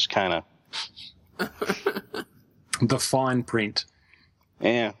 that's just kind of the fine print.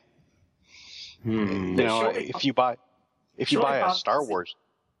 Yeah. If you buy a Star Wars,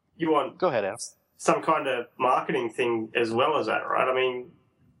 you want go ahead, Adam. Some kind of marketing thing as well as that, right? I mean,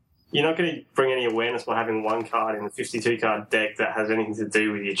 you're not going to bring any awareness by having one card in a 52-card deck that has anything to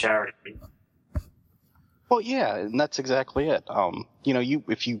do with your charity. Well, yeah, and that's exactly it.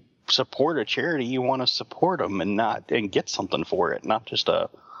 If you support a charity, you want to support them and get something for it, not just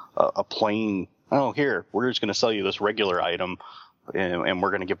a plain. Oh, here we're just going to sell you this regular item. And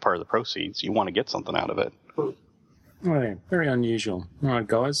we're going to get part of the proceeds. You want to get something out of it. Oh, yeah, very unusual. All right,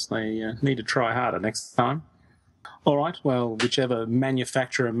 guys, they need to try harder next time. All right, well, whichever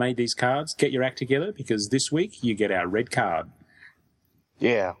manufacturer made these cards, get your act together, because this week you get our red card.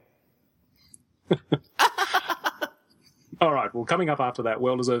 Yeah. All right, well, coming up after that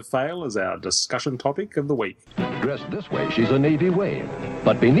well-deserved fail is our discussion topic of the week. Dressed this way, she's a Navy wave.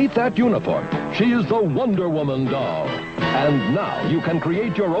 But beneath that uniform, she is the Wonder Woman doll. And now you can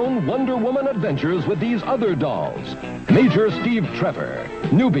create your own Wonder Woman adventures with these other dolls. Major Steve Trevor,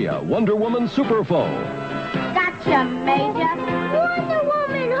 Nubia, Wonder Woman Super Foe. Gotcha, Major. Wonder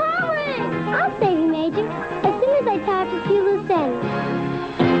Woman, hurry! I'll save you, Major, as soon as I tie up a few loose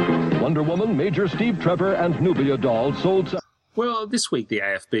ends. Wonder Woman, Major Steve Trevor, and Nubia dolls sold... Well, this week the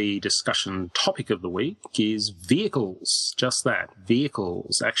AFB discussion topic of the week is vehicles. Just that,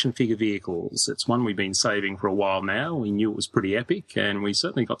 vehicles, action figure vehicles. It's one we've been saving for a while now. We knew it was pretty epic, and we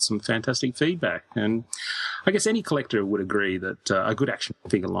certainly got some fantastic feedback. And I guess any collector would agree that a good action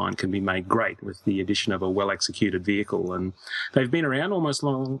figure line can be made great with the addition of a well-executed vehicle. And they've been around almost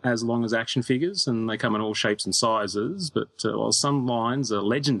as long as action figures, and they come in all shapes and sizes. But while some lines are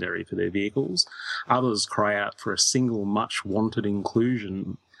legendary for their vehicles, others cry out for a single, much-wanted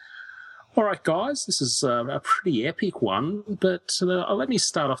inclusion. All right, guys, this is a pretty epic one, but let me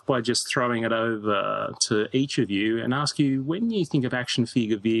start off by just throwing it over to each of you and ask you, when you think of action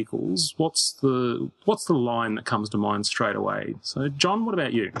figure vehicles, what's the line that comes to mind straight away? So, John, what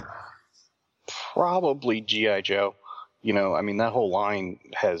about you? Probably G.I. Joe. That whole line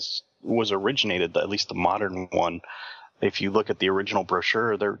was originated, at least the modern one. If you look at the original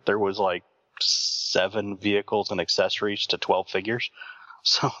brochure, there was like 7 vehicles and accessories to 12 figures.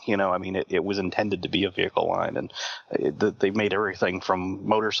 So, it was intended to be a vehicle line, and they made everything from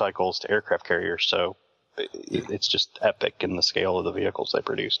motorcycles to aircraft carriers. So it's just epic in the scale of the vehicles they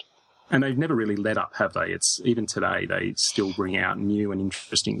produced. And they've never really let up, have they? Even today, they still bring out new and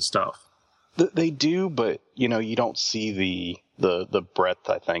interesting stuff. They do, but, you don't see the breadth,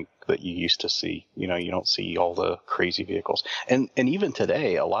 I think, that you used to see. You don't see all the crazy vehicles. And even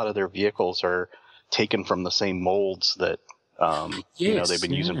today, a lot of their vehicles are taken from the same molds that, they've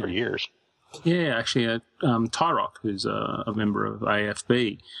been using for years. Yeah, actually, Tyrock, who's a member of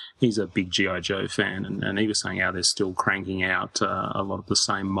AFB, he's a big G.I. Joe fan, and he was saying how they're still cranking out a lot of the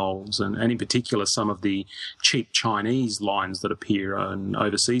same molds, and in particular, some of the cheap Chinese lines that appear in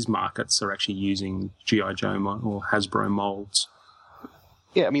overseas markets are actually using G.I. Joe or Hasbro molds.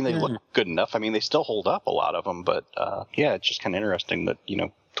 Yeah, they look good enough. They still hold up, a lot of them, but it's just kind of interesting that,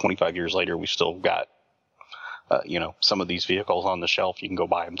 25 years later, we still got some of these vehicles on the shelf. You can go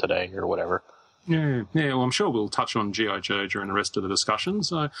buy them today or whatever. Yeah. Well, I'm sure we'll touch on G.I. Joe during the rest of the discussion.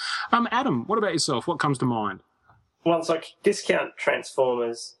 So, Adam, what about yourself? What comes to mind? Well, it's like discount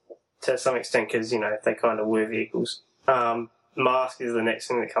Transformers to some extent because, they kind of were vehicles. Mask is the next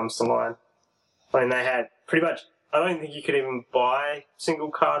thing that comes to mind. They had pretty much, I don't think you could even buy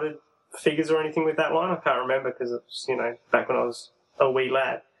single-carded figures or anything with that line. I can't remember because it was, back when I was a wee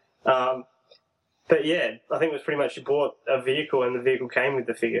lad. But yeah, I think it was pretty much you bought a vehicle and the vehicle came with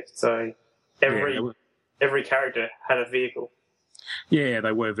the figure. So every character had a vehicle. Yeah,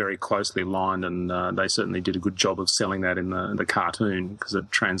 they were very closely lined, and they certainly did a good job of selling that in the cartoon because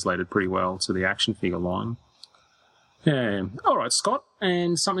it translated pretty well to the action figure line. Yeah. All right, Scott,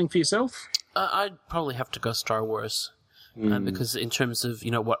 and something for yourself? I'd probably have to go Star Wars. Because in terms of,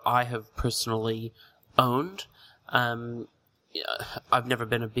 what I have personally owned, I've never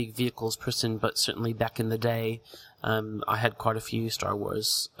been a big vehicles person, but certainly back in the day, I had quite a few Star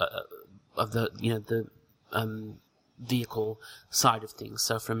Wars, of the vehicle side of things.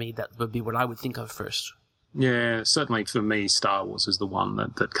 So for me, that would be what I would think of first. Yeah, certainly for me, Star Wars is the one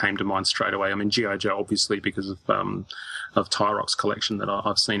that came to mind straight away. I mean, G.I. Joe, obviously, because of Tyrok's collection that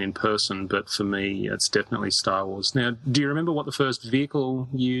I've seen in person, but for me, it's definitely Star Wars. Now, do you remember what the first vehicle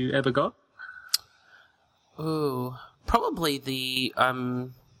you ever got? Oh, probably the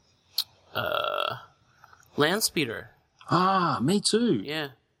land speeder. Ah, me too. Yeah.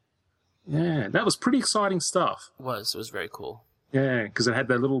 Yeah, that was pretty exciting stuff. It was very cool. Yeah, because it had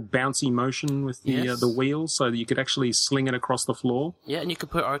that little bouncy motion with the wheels, so that you could actually sling it across the floor. Yeah, and you could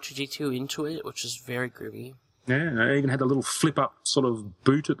put R2-D2 into it, which is very groovy. Yeah, it even had a little flip-up sort of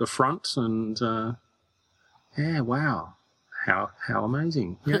boot at the front, and yeah, wow, how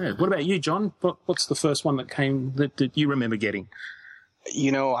amazing! Yeah, what about you, John? What's the first one that you remember getting?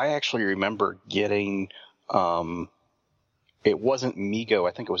 I actually remember getting. It wasn't Mego.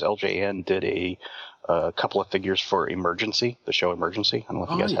 I think it was LJN did a couple of figures for Emergency, the show Emergency. I don't know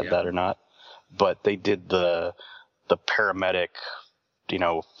if you guys had that or not, but they did the paramedic,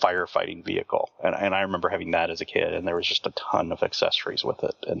 firefighting vehicle, and I remember having that as a kid, and there was just a ton of accessories with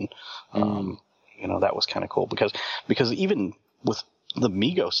it, and that was kind of cool because even with the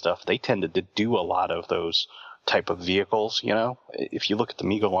Mego stuff, they tended to do a lot of those type of vehicles. If you look at the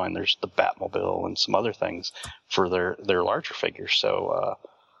Mego line, there's the Batmobile and some other things for their larger figures. So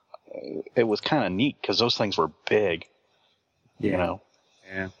it was kind of neat because those things were big. Yeah.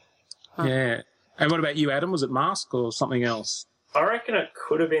 Yeah. And what about you, Adam? Was it Mask or something else? I reckon it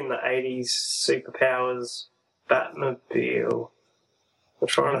could have been the 80s Superpowers Batmobile. I'm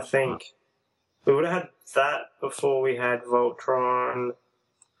trying to think. We would have had that before we had Voltron,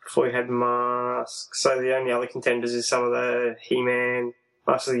 before we had Mask. So the only other contenders is some of the He-Man,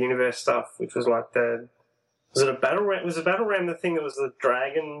 Master of the Universe stuff, which was like was it a Battle Ram? Was a Battle Ram the thing that was the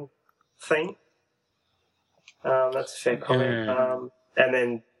dragon thing? That's a fair comment. Yeah. And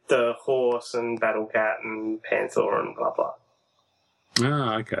then the Horse and Battle Cat and Panther and blah blah.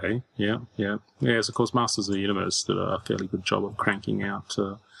 Ah, okay. Yeah. Yes, of course, Masters of the Universe did a fairly good job of cranking out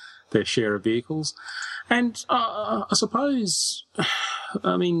their share of vehicles. And I suppose,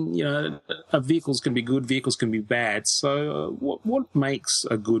 vehicles can be good, vehicles can be bad. So what makes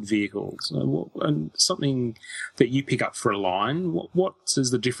a good vehicle? And something that you pick up for a line, what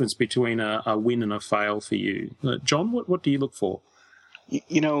is the difference between a win and a fail for you? John, what do you look for?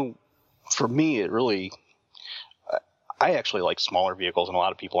 For me, it really... I actually like smaller vehicles, and a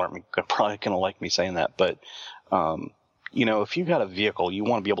lot of people aren't probably going to like me saying that. But, if you've got a vehicle, you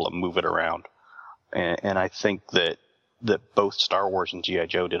want to be able to move it around. And I think that both Star Wars and G.I.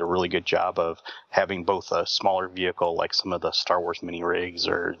 Joe did a really good job of having both a smaller vehicle, like some of the Star Wars mini rigs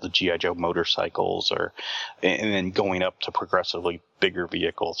or the G.I. Joe motorcycles, and then going up to progressively bigger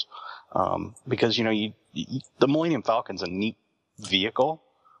vehicles. Because, the Millennium Falcon's a neat vehicle,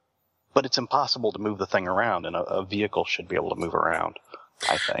 but it's impossible to move the thing around, and a vehicle should be able to move around,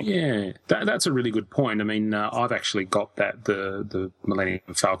 I think. Yeah, that's a really good point. I mean, I've actually got the Millennium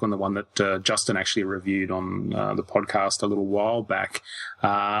Falcon, the one that Justin actually reviewed on the podcast a little while back,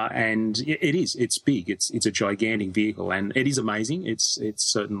 and it's big. It's a gigantic vehicle, and it is amazing. It's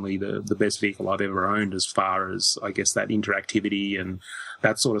certainly the best vehicle I've ever owned as far as, I guess, that interactivity and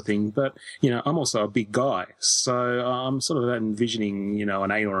that sort of thing. But, I'm also a big guy, so I'm sort of envisioning,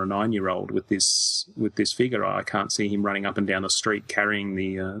 an 8 or a 9-year-old with this figure. I can't see him running up and down the street carrying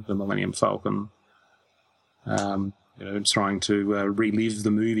the Millennium Falcon, trying to relive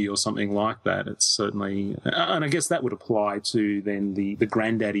the movie or something like that. It's certainly, and I guess that would apply to then the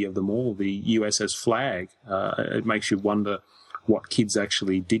granddaddy of them all, the USS Flag. It makes you wonder what kids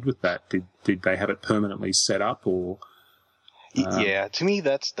actually did with that. Did they have it permanently set up, or? Yeah, to me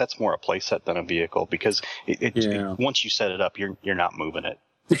that's more a playset than a vehicle, because it once you set it up, you're not moving it.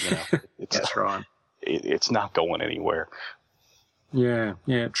 That's right. It's not going anywhere. Yeah,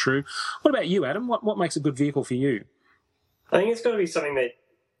 true. What about you, Adam? What makes a good vehicle for you? I think it's got to be something that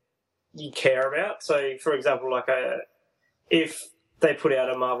you care about. So, for example, if they put out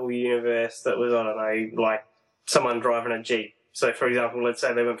a Marvel Universe that was, I don't know, like someone driving a Jeep. So, for example, let's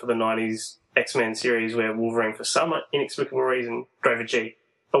say they went for the 90s X-Men series where Wolverine, for some inexplicable reason, drove a Jeep.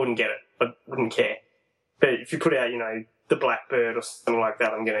 I wouldn't get it. I wouldn't care. But if you put out, the Blackbird or something like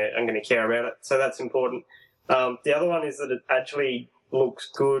that, I'm gonna care about it. So that's important. The other one is that it actually looks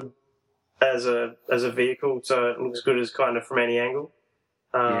good as a vehicle, so it looks good as kind of from any angle.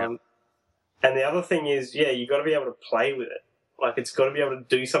 And the other thing is, yeah, you got to be able to play with it. Like, it's got to be able to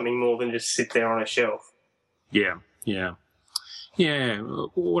do something more than just sit there on a shelf. Yeah.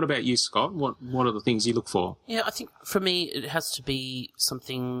 What about you, Scott? What are the things you look for? Yeah, I think for me it has to be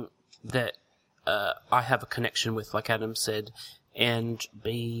something that I have a connection with, like Adam said, and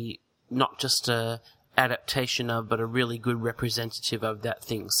be not just a adaptation of, but a really good representative of that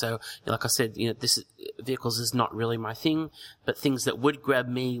thing. So, like I said, vehicles is not really my thing, but things that would grab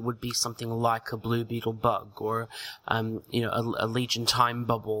me would be something like a Blue Beetle bug or, a Legion time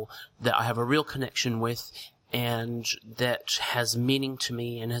bubble that I have a real connection with and that has meaning to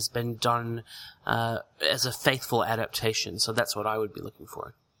me and has been done as a faithful adaptation. So that's what I would be looking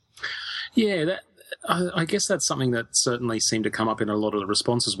for. Yeah, I guess that's something that certainly seemed to come up in a lot of the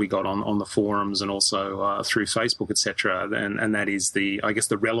responses we got on the forums and also through Facebook, etc. And that is the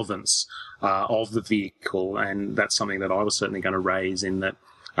relevance of the vehicle, and that's something that I was certainly going to raise in that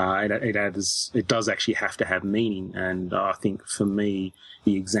it does actually have to have meaning. And I think for me,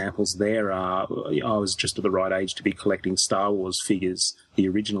 the examples there are, I was just at the right age to be collecting Star Wars figures, the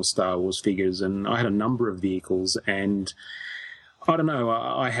original Star Wars figures, and I had a number of vehicles, and I don't know,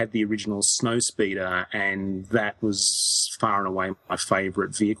 I had the original Snowspeeder, and that was far and away my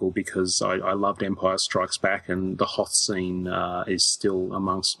favourite vehicle because I loved Empire Strikes Back, and the Hoth scene is still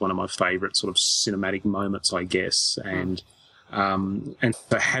amongst one of my favourite sort of cinematic moments, I guess. And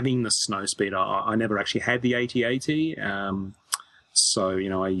so having the Snowspeeder, I never actually had the AT-AT. So,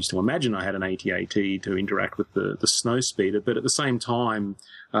 I used to imagine I had an AT-AT to interact with the Snowspeeder, but at the same time,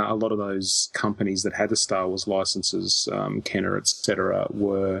 a lot of those companies that had the Star Wars licenses, Kenner, etc.,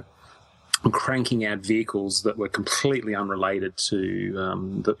 were cranking out vehicles that were completely unrelated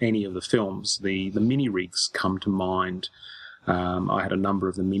to any of the films. The mini rigs come to mind. I had a number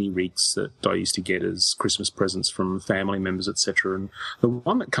of the mini rigs that I used to get as Christmas presents from family members, etc. And the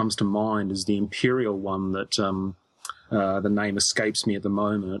one that comes to mind is the Imperial one that the name escapes me at the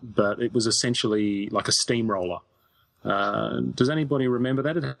moment, but it was essentially like a steamroller. Does anybody remember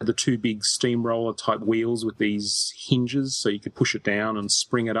that? It had the two big steamroller type wheels with these hinges, so you could push it down and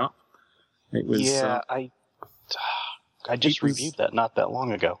spring it up. It was. Yeah, I just reviewed that not that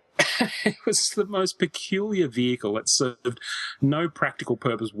long ago. It was the most peculiar vehicle. It served no practical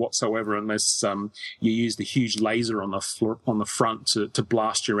purpose whatsoever unless you used a huge laser on the front to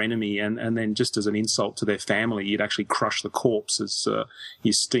blast your enemy, and then just as an insult to their family, you'd actually crush the corpse as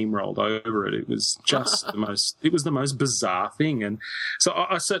you steamrolled over it. It was just the most bizarre thing, and so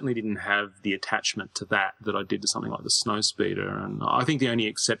I certainly didn't have the attachment to that I did to something like the Snowspeeder, and I think the only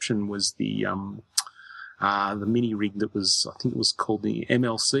exception was the mini rig that was, I think it was called the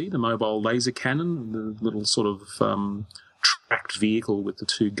MLC, the Mobile Laser Cannon, the little sort of tracked vehicle with the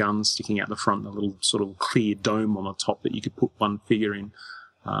two guns sticking out the front, a little sort of clear dome on the top that you could put one figure in.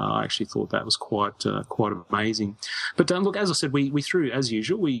 I actually thought that was quite amazing. But look, as I said, we threw, as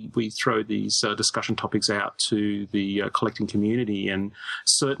usual, we throw these discussion topics out to the collecting community, and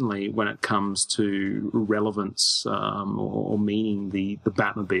certainly when it comes to relevance or meaning, the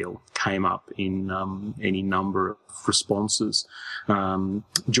Batmobile came up in any number of responses.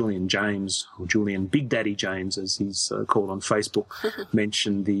 Julian James, or Julian Big Daddy James, as he's called on Facebook,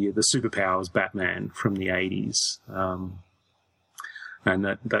 mentioned the Superpowers Batman from the 80s. And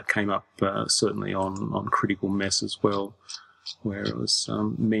that came up certainly on Critical Mess as well, where it was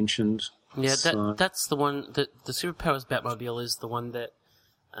mentioned. Yeah, that's the one. The Superpowers Batmobile is the one that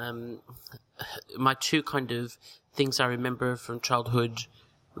my two kind of things I remember from childhood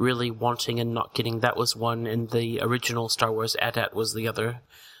really wanting and not getting. That was one, and the original Star Wars AT-AT was the other.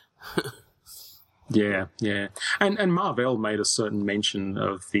 Yeah. And Marvell made a certain mention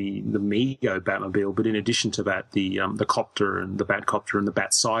of the Mego Batmobile, but in addition to that, the Copter and the Batcopter and the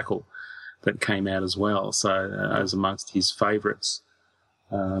Batcycle that came out as well, so as amongst his favourites.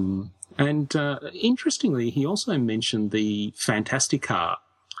 And interestingly, he also mentioned the Fantasticar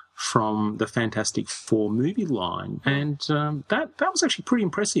from the Fantastic Four movie line, and that was actually pretty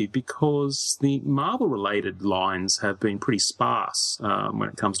impressive because the Marvel-related lines have been pretty sparse when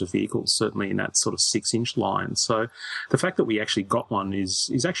it comes to vehicles, certainly in that sort of 6-inch line. So the fact that we actually got one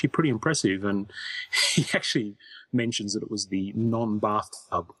is actually pretty impressive, and he actually mentions that it was the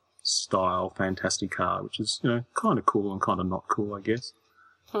non-bathtub style Fantasticar, which is kind of cool and kind of not cool, I guess.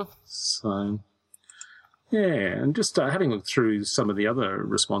 So. Yeah, and just having looked through some of the other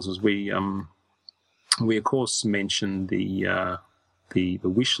responses, we of course mentioned the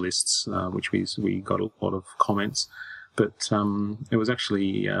wish lists, which we got a lot of comments, but it was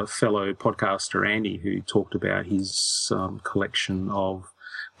actually a fellow podcaster Andy who talked about his collection of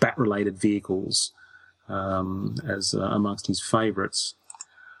bat-related vehicles as amongst his favourites.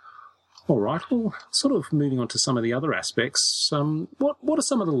 All right. Well, sort of moving on to some of the other aspects. What are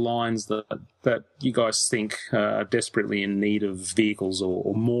some of the lines that you guys think are desperately in need of vehicles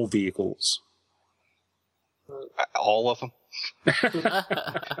or more vehicles? All of them.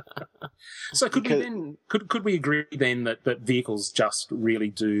 So could we agree then that vehicles just really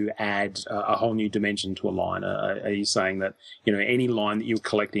do add a whole new dimension to a line? Are you saying that any line that you're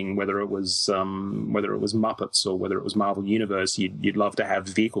collecting, whether it was Muppets or whether it was Marvel Universe, you'd love to have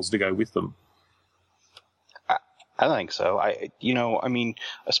vehicles to go with them? I think so. I mean,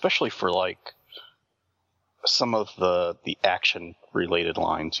 especially for like some of the action related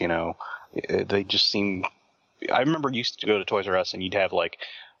lines, they just seem. I remember used to go to Toys R Us and you'd have like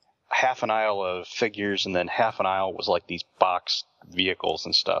half an aisle of figures and then half an aisle was like these boxed vehicles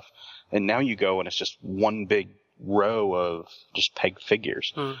and stuff. And now you go and it's just one big row of just pegged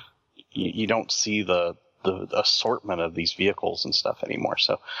figures. You don't see the assortment of these vehicles and stuff anymore.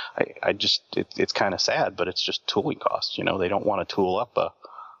 So I just, it's kind of sad, but it's just tooling costs. They don't want to tool up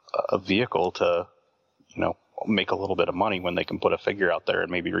a vehicle to, make a little bit of money when they can put a figure out there and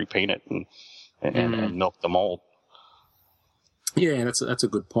maybe repaint it and milk the mold. Yeah, that's a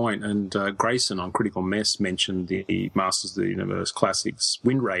good point. And Grayson on Critical Mess mentioned the Masters of the Universe Classics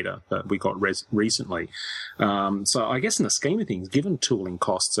Wind Raider that we got recently. So I guess in the scheme of things, given tooling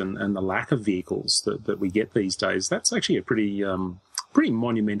costs and the lack of vehicles that we get these days, that's actually a pretty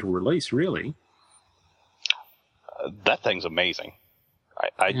monumental release, really. That thing's amazing.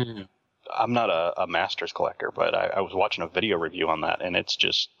 I'm not a Masters collector, but I was watching a video review on that, and it's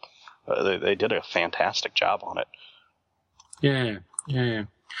just they did a fantastic job on it. Yeah.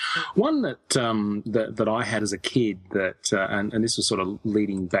 One that I had as a kid and this was sort of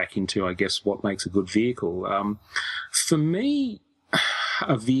leading back into, I guess, what makes a good vehicle. For me,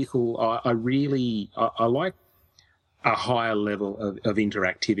 a vehicle, I like a higher level of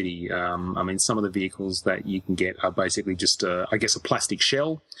interactivity. I mean, some of the vehicles that you can get are basically just, I guess, a plastic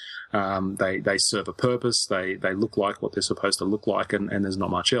shell. They serve a purpose. They look like what they're supposed to look like, and there's not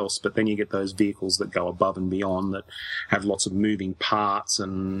much else. But then you get those vehicles that go above and beyond, that have lots of moving parts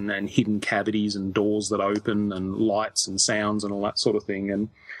and hidden cavities and doors that open and lights and sounds and all that sort of thing. And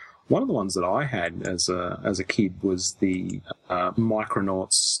one of the ones that I had as a kid was the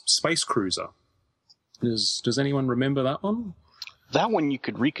Micronauts Space Cruiser. Does anyone remember that one? That one you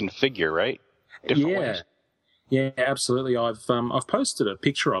could reconfigure, right? Different ways. Yeah, absolutely. I've posted a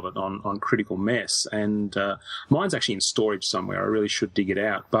picture of it on Critical Mess, and mine's actually in storage somewhere. I really should dig it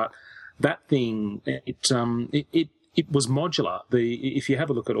out. But that thing, it was modular. If you have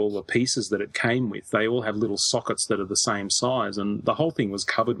a look at all the pieces that it came with, they all have little sockets that are the same size, and the whole thing was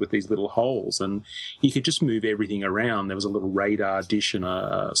covered with these little holes, and you could just move everything around. There was a little radar dish and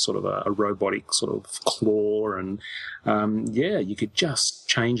a sort of a robotic sort of claw, and you could just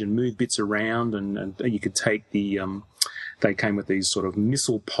change and move bits around, and you could take they came with these sort of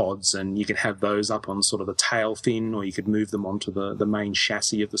missile pods, and you could have those up on sort of the tail fin, or you could move them onto the main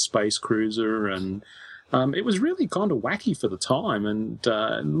chassis of the space cruiser, and it was really kind of wacky for the time. And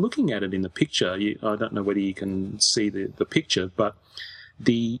looking at it in the picture, I don't know whether you can see the picture, but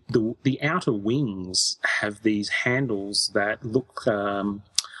the outer wings have these handles that look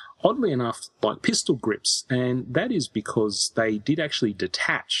oddly enough like pistol grips, and that is because they did actually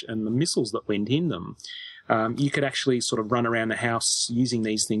detach, and the missiles that went in them, you could actually sort of run around the house using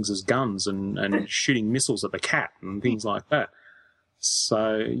these things as guns and shooting missiles at the cat and things like that.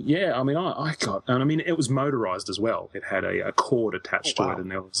 So, yeah, I mean, it was motorized as well. It had a cord attached to it,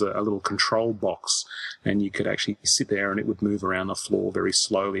 and there was a little control box, and you could actually sit there and it would move around the floor very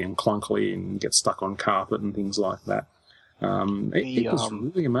slowly and clunkily and get stuck on carpet and things like that. It was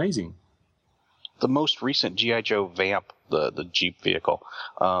really amazing. The most recent G.I. Joe Vamp, the Jeep vehicle,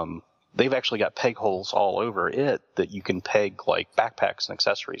 they've actually got peg holes all over it that you can peg like backpacks and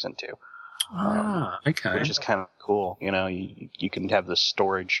accessories into. Okay. Which is kind of cool. You can have the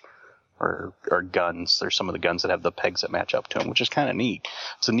storage or guns. There's some of the guns that have the pegs that match up to them, which is kind of neat.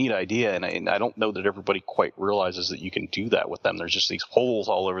 It's a neat idea, and I don't know that everybody quite realizes that you can do that with them. There's just these holes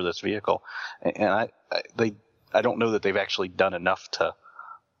all over this vehicle, and I don't know that they've actually done enough to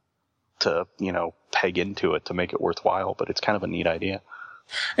peg into it to make it worthwhile, but it's kind of a neat idea.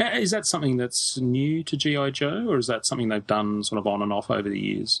 Is that something that's new to G.I. Joe, or is that something they've done sort of on and off over the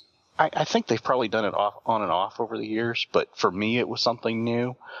years? I think they've probably done it on and off over the years, but for me it was something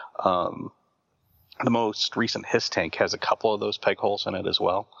new. The most recent Hiss Tank has a couple of those peg holes in it as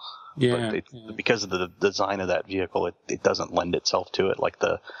well. Yeah. But because of the design of that vehicle, it doesn't lend itself to it like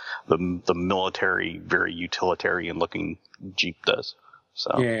the military, very utilitarian looking Jeep does.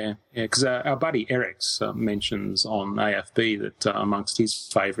 So yeah, because our buddy Eric's mentions on AFB that amongst his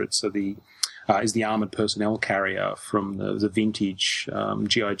favourites is the armoured personnel carrier from the vintage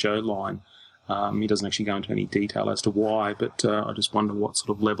G.I. Joe line. He doesn't actually go into any detail as to why, but I just wonder what sort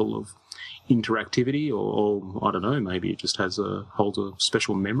of level of interactivity, or I don't know, maybe it just holds a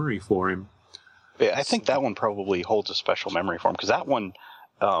special memory for him. Yeah, I think that one probably holds a special memory for him, because that one,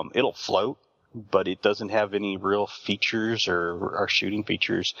 it'll float, but it doesn't have any real features or shooting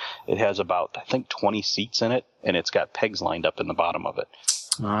features. It has about, I think, 20 seats in it, and it's got pegs lined up in the bottom of it.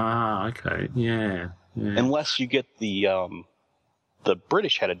 Ah, okay, yeah. Unless you get the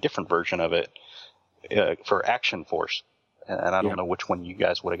British had a different version of it for Action Force, and I don't know which one you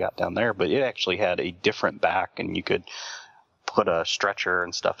guys would have got down there, but it actually had a different back, and you could put a stretcher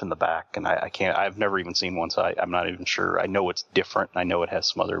and stuff in the back, and I've never even seen one, so I'm not even sure. I know it's different, and I know it has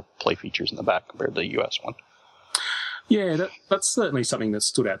some other play features in the back compared to the US one. Yeah, that's certainly something that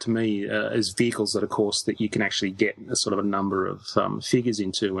stood out to me as vehicles that, of course, that you can actually get a sort of a number of figures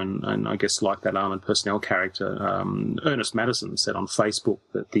into, and I guess like that armoured personnel character, Ernest Madison said on Facebook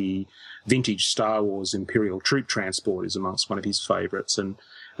that the vintage Star Wars Imperial Troop Transport is amongst one of his favourites, and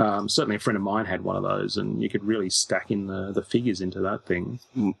certainly a friend of mine had one of those, and you could really stack in the figures into that thing.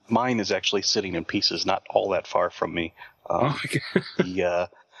 Mine is actually sitting in pieces not all that far from me.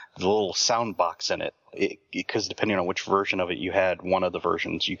 The little sound box in it, because depending on which version of it you had, one of the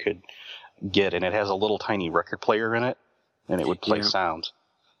versions you could get, and it has a little tiny record player in it, and it would play sounds,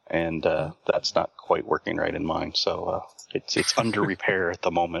 and that's not quite working right in mine, so it's under repair at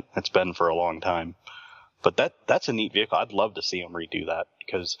the moment. It's been for a long time, but that's a neat vehicle. I'd love to see them redo that,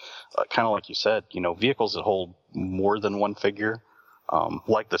 because kind of like you said, vehicles that hold more than one figure,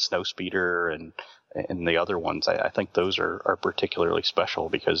 like the Snowspeeder and the other ones, I think those are particularly special,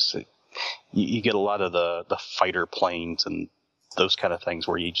 because you get a lot of the fighter planes and those kind of things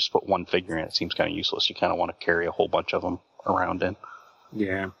where you just put one figure in. It seems kind of useless. You kind of want to carry a whole bunch of them around in.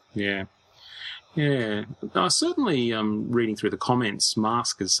 Yeah. No, certainly, reading through the comments,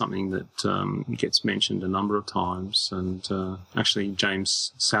 Mask is something that gets mentioned a number of times, and actually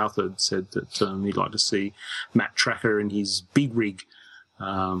James Southard said that he'd like to see Matt Tracker in his big rig.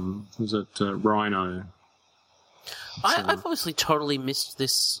 Was it Rhino? I've obviously totally missed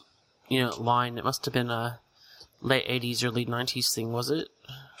this, line. It must have been a late 80s, early 90s thing, was it?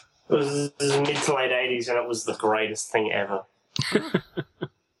 It was mid to late 80s, and it was the greatest thing ever.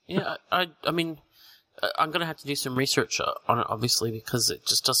 Yeah, I mean, I'm going to have to do some research on it, obviously, because it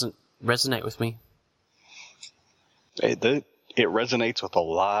just doesn't resonate with me. It resonates with a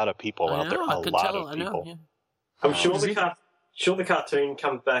lot of people out there. I know. I'm sure the cartoon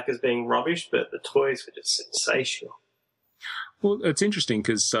comes back as being rubbish, but the toys were just sensational. Well, it's interesting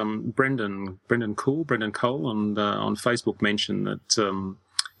because Brendan Cole on Facebook mentioned that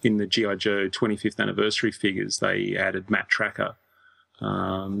in the G.I. Joe 25th anniversary figures they added Matt Tracker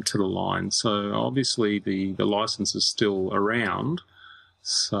to the line. So obviously the license is still around.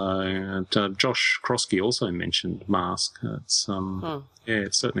 So Josh Krosky also mentioned Mask. It's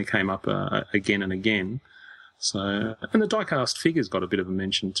it certainly came up again and again. So, and the diecast figures got a bit of a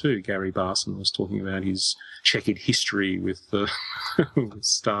mention too. Gary Barson was talking about his checkered history with with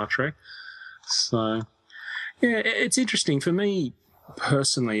Star Trek. So, yeah, it's interesting. For me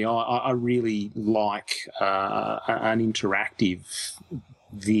personally, I really like an interactive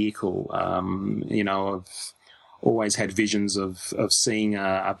vehicle. I've always had visions of seeing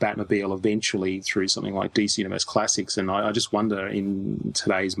a Batmobile eventually through something like DC Universe Classics, and I just wonder in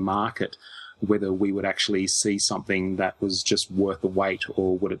today's market whether we would actually see something that was just worth the wait,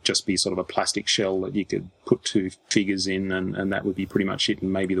 or would it just be sort of a plastic shell that you could put two figures in and that would be pretty much it,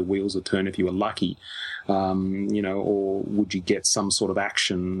 and maybe the wheels would turn if you were lucky, or would you get some sort of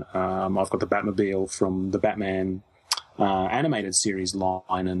action? I've got the Batmobile from the Batman animated series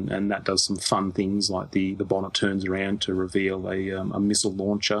line, and that does some fun things like the bonnet turns around to reveal a missile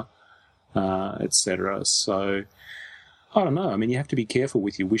launcher, etc. So I don't know. I mean, you have to be careful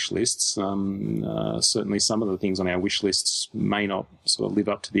with your wish lists. Certainly some of the things on our wish lists may not sort of live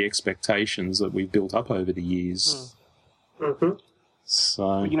up to the expectations that we've built up over the years. Mm-hmm. So,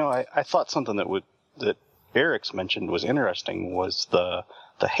 I thought something that Eric's mentioned was interesting was the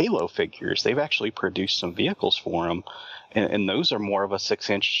Halo figures. They've actually produced some vehicles for them, and those are more of a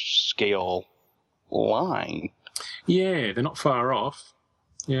 6-inch scale line. Yeah, they're not far off.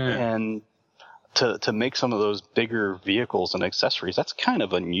 Yeah. And to make some of those bigger vehicles and accessories, that's kind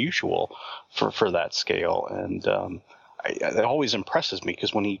of unusual for that scale. And it always impresses me,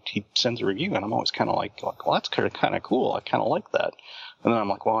 because when he sends a review, and I'm always kind of like, well, that's kind of cool. I kind of like that. And then I'm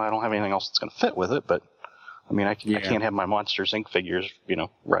like, well, I don't have anything else that's going to fit with it, but I mean, I can't have my Monsters Inc. figures,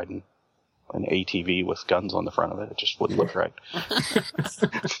 riding an ATV with guns on the front of it. It just wouldn't look right.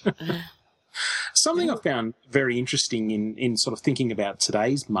 Something I found very interesting in sort of thinking about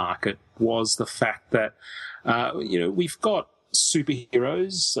today's market was the fact that, we've got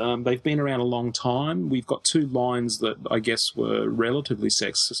superheroes. They've been around a long time. We've got two lines that I guess were relatively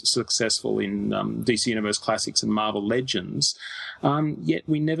successful in DC Universe Classics and Marvel Legends. Yet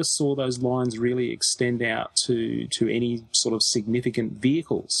we never saw those lines really extend out to any sort of significant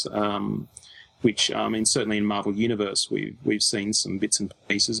vehicles. Which, I mean, certainly in Marvel Universe we've seen some bits and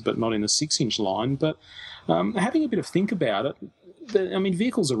pieces, but not in the 6-inch line. But having a bit of think about it,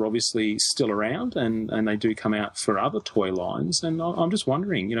 vehicles are obviously still around, and they do come out for other toy lines. And I'm just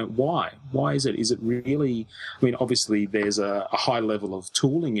wondering, why? Why is it? Is it really? I mean, obviously there's a high level of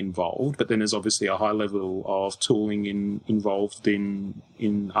tooling involved, but then there's obviously a high level of tooling involved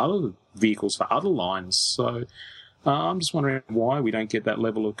in other vehicles for other lines. So I'm just wondering why we don't get that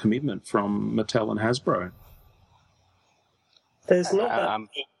level of commitment from Mattel and Hasbro. There's not that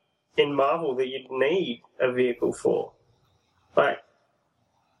in Marvel that you'd need a vehicle for. Like,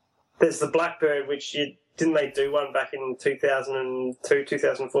 there's the Blackbird, which didn't they do one back in 2002,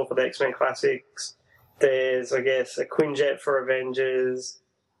 2004 for the X-Men Classics? There's, I guess, a Quinjet for Avengers.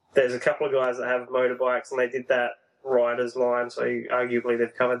 There's a couple of guys that have motorbikes, and they did that Riders line, so arguably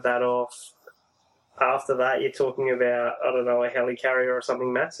they've covered that off. After that, you're talking about, I don't know, a helicarrier or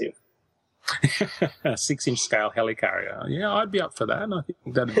something massive. A 6-inch scale helicarrier. Yeah, I'd be up for that. I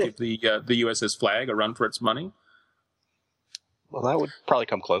think that'd give the USS Flag a run for its money. Well, that would probably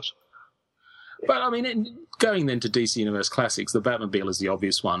come close. But, I mean, going then to DC Universe Classics, the Batmobile is the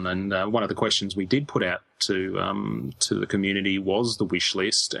obvious one. And one of the questions we did put out to the community was the wish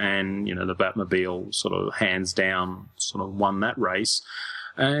list. And, the Batmobile sort of hands down sort of won that race.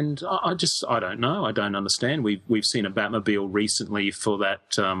 And I don't know. I don't understand. We've seen a Batmobile recently for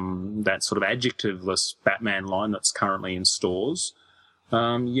that sort of adjectiveless Batman line that's currently in stores.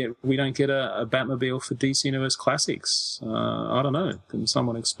 Yet we don't get a Batmobile for DC Universe Classics. I don't know. Can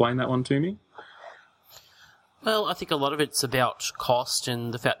someone explain that one to me? Well, I think a lot of it's about cost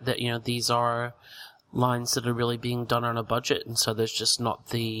and the fact that, these are lines that are really being done on a budget, and so there's just not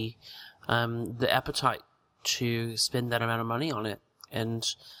the appetite to spend that amount of money on it. And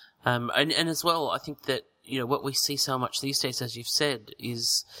as well, I think that, what we see so much these days, as you've said,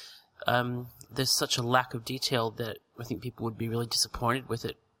 is there's such a lack of detail that I think people would be really disappointed with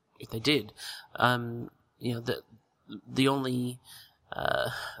it if they did. The only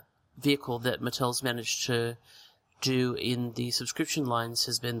vehicle that Mattel's managed to do in the subscription lines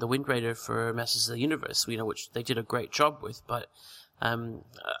has been the Wind Raider for Masters of the Universe, which they did a great job with, but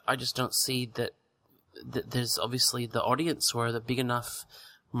I just don't see that there's obviously the audience or the big enough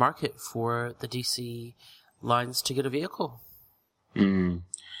market for the DC lines to get a vehicle.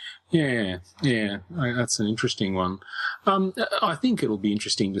 Yeah, that's an interesting one. I think it'll be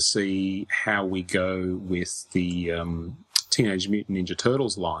interesting to see how we go with the Teenage Mutant Ninja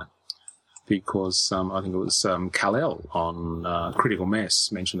Turtles line, because I think it was Kal-El on Critical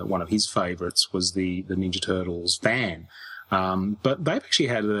Mess mentioned that one of his favourites was the Ninja Turtles van. But they've actually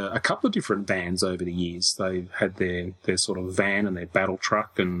had a couple of different vans over the years. They've had their sort of van and their battle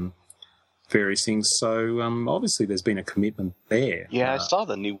truck and various things. So obviously there's been a commitment there. Yeah, I saw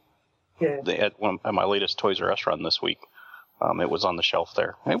the new. Yeah. They had one at my latest Toys R Us run this week. It was on the shelf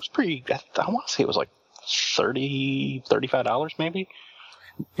there. And it was pretty. I want to say it was like $35 maybe.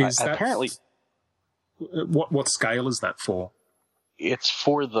 Is that apparently? What scale is that for? It's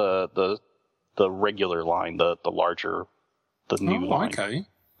for the regular line, the larger. The new line. Okay.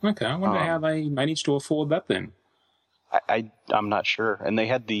 I wonder how they managed to afford that then. I'm not sure. And they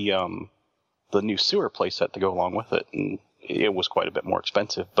had the new sewer playset to go along with it, and it was quite a bit more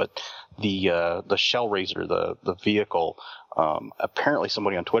expensive. But the Shellraiser, the vehicle, apparently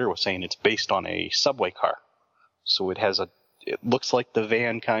somebody on Twitter was saying it's based on a subway car, so it looks like the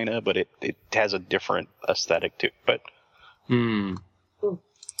van kind of, but it has a different aesthetic to it. But.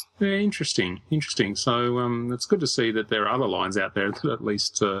 Yeah, interesting. So it's good to see that there are other lines out there that at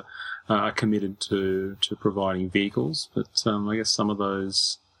least are committed to providing vehicles. But I guess some of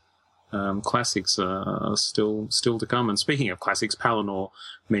those classics are still to come. And speaking of classics, Palinor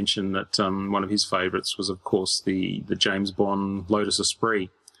mentioned that one of his favourites was, of course, the James Bond Lotus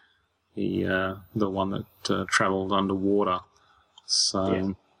Esprit, the one that travelled underwater.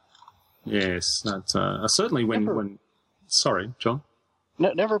 So yes, that's certainly when. Sorry, John.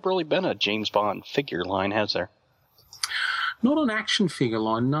 Never really been a James Bond figure line, has there? Not on action figure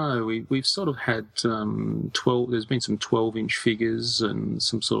line, no. We've sort of had 12. There's been some 12-inch figures and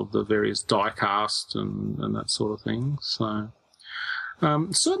some sort of the various die-cast and that sort of thing. So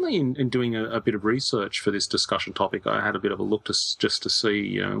certainly in doing a bit of research for this discussion topic, I had a bit of a look just to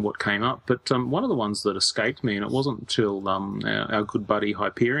see what came up. But one of the ones that escaped me, and it wasn't until our good buddy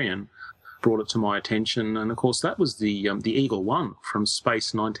Hyperion brought it to my attention, and of course that was the Eagle One from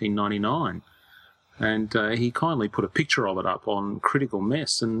Space 1999. And he kindly put a picture of it up on Critical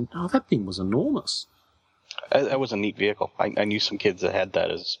Mess, and that thing was enormous. That was a neat vehicle. I knew some kids that had that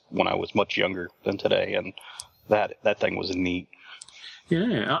when I was much younger than today, and that thing was neat.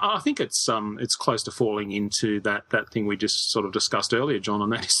 Yeah, I think it's close to falling into that thing we just sort of discussed earlier, John,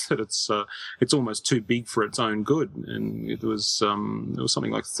 and that is that it's almost too big for its own good, and it was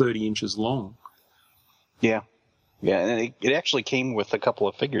something like 30 inches long. Yeah. Yeah, and it actually came with a couple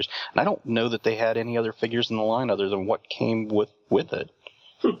of figures. And I don't know that they had any other figures in the line other than what came with it.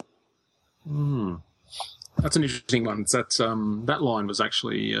 That's an interesting one. That line was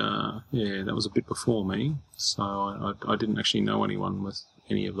actually, that was a bit before me. So I didn't actually know anyone with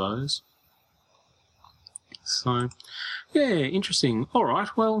any of those. So, yeah, interesting. All right,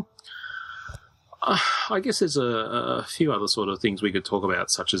 well, I guess there's a few other sort of things we could talk about,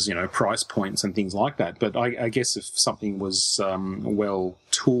 such as, price points and things like that. But I guess if something was well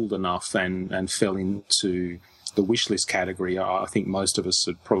tooled enough and fell into the wish list category, I think most of us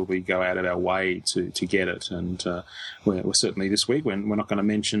would probably go out of our way to get it. And we're certainly this week, we're not going to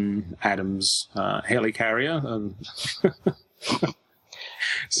mention Adam's helicarrier.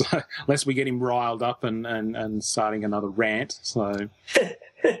 So unless we get him riled up and starting another rant. So...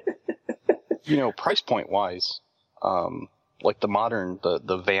 price point wise, like the modern,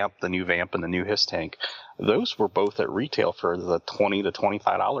 the Vamp, the new Vamp, and the new Hiss Tank, those were both at retail for the $20 to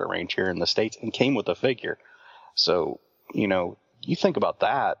 $25 range here in the States and came with a figure. So, you think about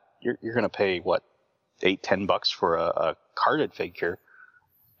that, you're going to pay what, $8-10 for a carded figure,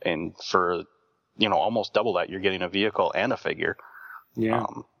 and for almost double that, you're getting a vehicle and a figure. Yeah.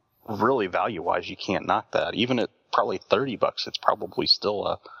 Really, value wise, you can't knock that. Even at probably $30, it's probably still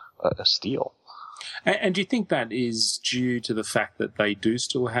a steal. And do you think that is due to the fact that they do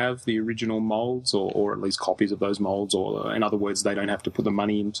still have the original molds, or at least copies of those molds, or in other words, they don't have to put the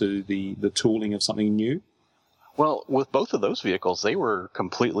money into the tooling of something new? Well, with both of those vehicles, they were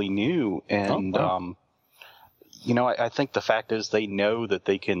completely new, and I think the fact is they know that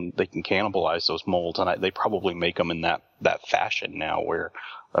they can cannibalize those molds, and they probably make them in that fashion now. Where,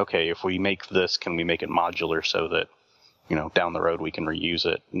 okay, if we make this, can we make it modular so that down the road we can reuse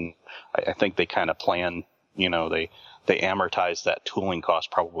it? And I think they kind of plan, they amortize that tooling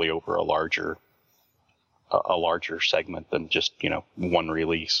cost probably over a larger segment than just, one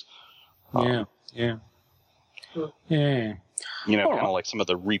release. Yeah. Kind of like some of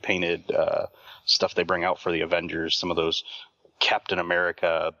the repainted stuff they bring out for the Avengers, some of those Captain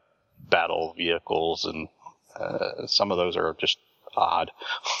America battle vehicles, and some of those are just odd.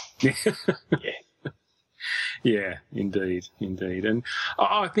 Yeah, indeed. And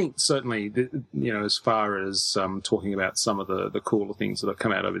I think certainly, as far as talking about some of the cooler things that have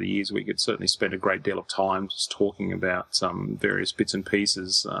come out over the years, we could certainly spend a great deal of time just talking about various bits and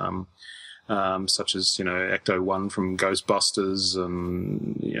pieces, such as, Ecto-1 from Ghostbusters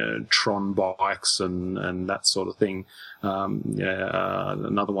and, Tron bikes and that sort of thing.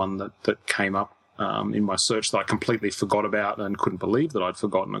 Another one that came up in my search that I completely forgot about and couldn't believe that I'd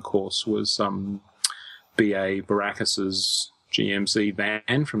forgotten, of course, was... B.A. Baracus's GMC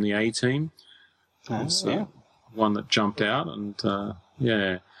van from the A-Team. One that jumped out, and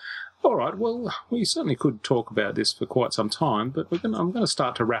All right, well, we certainly could talk about this for quite some time, but I'm going to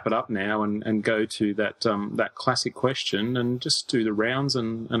start to wrap it up now and go to that classic question and just do the rounds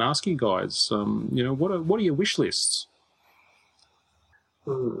and ask you guys, what are your wish lists?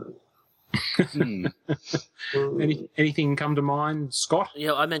 Anything come to mind, Scott?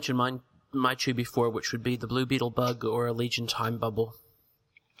 Yeah, I mentioned my two before, which would be the Blue Beetle Bug or a Legion Time Bubble.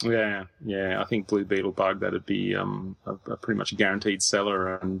 Yeah, I think Blue Beetle Bug, that'd be a pretty much a guaranteed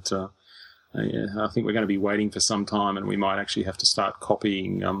seller, and I think we're going to be waiting for some time, and we might actually have to start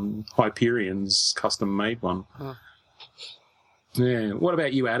copying Hyperion's custom-made one. Huh. Yeah. What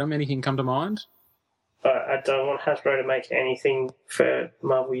about you, Adam? Anything come to mind? I don't want Hasbro to make anything for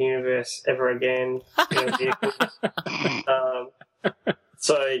Marvel Universe ever again.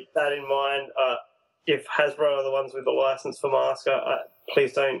 So that in mind, if Hasbro are the ones with the license for Masker,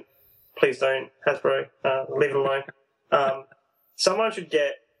 please don't, Hasbro, leave it alone. Someone should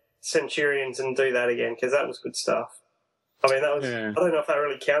get Centurions and do that again, because that was good stuff. I mean, that was, I don't know if that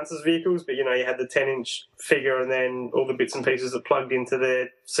really counts as vehicles, but, you had the 10-inch figure and then all the bits and pieces that plugged into their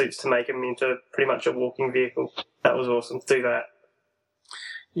suits to make them into pretty much a walking vehicle. That was awesome to do that.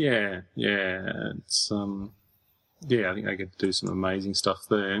 Yeah. It's, I think they get to do some amazing stuff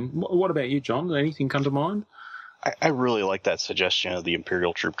there. And what about you, John? Did anything come to mind? I really like that suggestion of the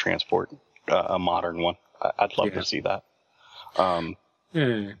Imperial Troop Transport, a modern one. I'd love to see that.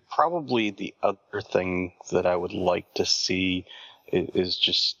 Probably the other thing that I would like to see is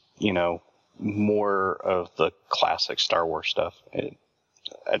just, more of the classic Star Wars stuff.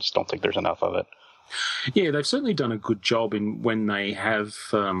 I just don't think there's enough of it. Yeah, they've certainly done a good job in when they have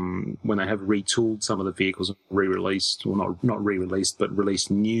retooled some of the vehicles and re-released, well, not re-released, but released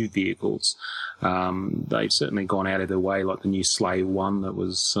new vehicles. They've certainly gone out of their way, like the new Slave One that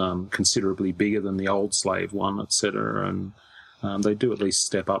was considerably bigger than the old Slave One, etc. And they do at least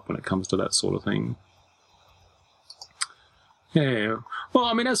step up when it comes to that sort of thing. Yeah. Well,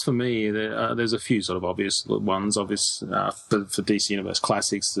 I mean, as for me, there's a few sort of obvious ones. For DC Universe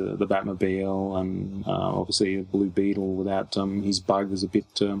Classics, the Batmobile, and obviously the Blue Beetle without his bug is a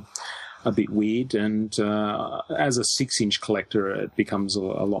bit weird. And as a 6-inch collector, it becomes a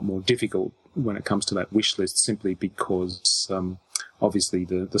lot more difficult when it comes to that wish list, simply because obviously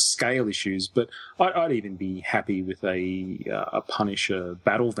the scale issues. But I'd even be happy with a Punisher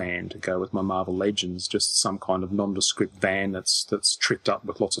battle van to go with my Marvel Legends, just some kind of nondescript van that's tricked up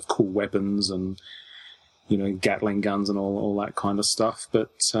with lots of cool weapons and Gatling guns and all that kind of stuff.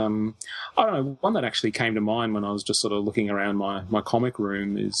 But I don't know, one that actually came to mind when I was just sort of looking around my comic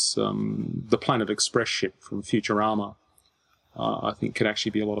room is the Planet Express ship from Futurama. I think could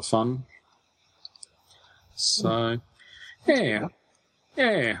actually be a lot of fun. So, yeah.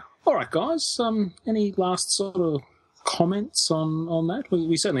 All right, guys. Any last sort of comments on that?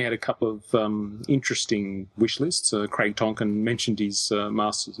 We certainly had a couple of interesting wish lists. Craig Tonkin mentioned his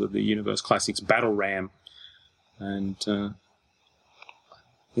Masters of the Universe Classics Battle Ram, and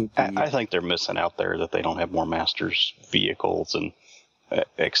I think they're missing out there that they don't have more Masters vehicles and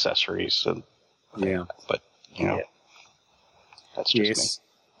accessories. And, but that's just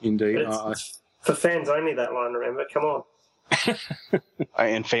me. Indeed. For fans only, that line, remember? Come on.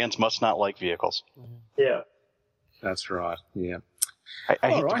 And fans must not like vehicles. Yeah. That's right, yeah. I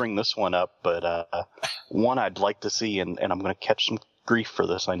hate to bring this one up, but one I'd like to see, and I'm going to catch some grief for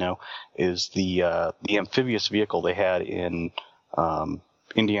this, I know, is the amphibious vehicle they had in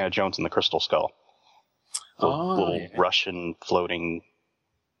Indiana Jones and the Crystal Skull. The little Russian floating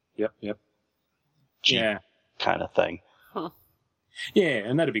Jeep kind of thing. Huh. Yeah,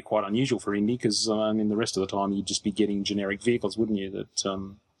 and that'd be quite unusual for Indy because the rest of the time you'd just be getting generic vehicles, wouldn't you?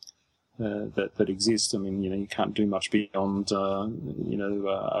 That exist. I mean, you can't do much beyond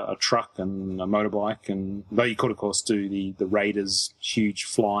a truck and a motorbike, and though you could of course do the Raiders' huge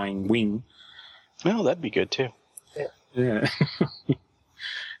flying wing. Well, that'd be good too. Yeah.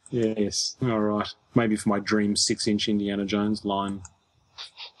 Yes. All right. Maybe for my dream 6-inch Indiana Jones line.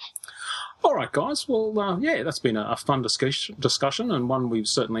 All right, guys. Well, that's been a fun discussion and one we've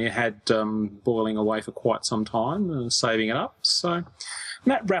certainly had boiling away for quite some time, saving it up. So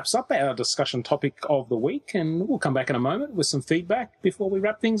that wraps up our discussion topic of the week, and we'll come back in a moment with some feedback before we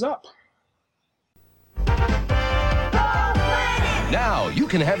wrap things up. Now you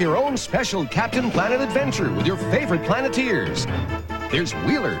can have your own special Captain Planet adventure with your favorite Planeteers. There's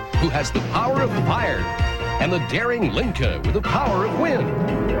Wheeler, who has the power of fire, and the daring Linka with the power of wind.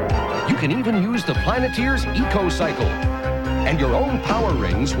 You can even use the Planeteers Eco-Cycle. And your own power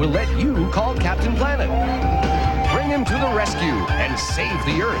rings will let you call Captain Planet. Bring him to the rescue and save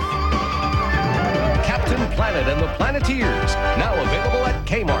the Earth. Captain Planet and the Planeteers, now available at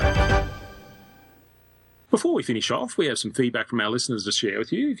Kmart. Before we finish off, we have some feedback from our listeners to share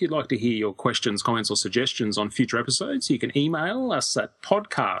with you. If you'd like to hear your questions, comments or suggestions on future episodes, you can email us at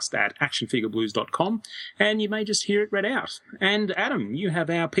podcast@actionfigureblues.com and you may just hear it read out. And Adam, you have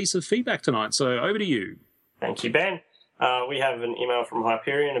our piece of feedback tonight, so over to you. Thank you, Ben. We have an email from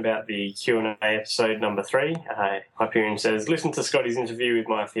Hyperion about the Q&A episode number 3. Hyperion says, listen to Scotty's interview with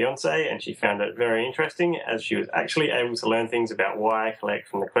my fiancée and she found it very interesting as she was actually able to learn things about why I collect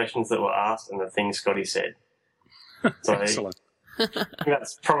from the questions that were asked and the things Scotty said. So excellent.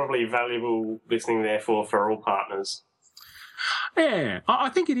 That's probably valuable listening, therefore, for all partners. Yeah, I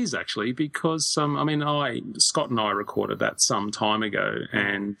think it is actually because, Scott and I recorded that some time ago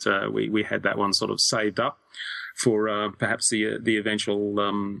and we had that one sort of saved up for perhaps the eventual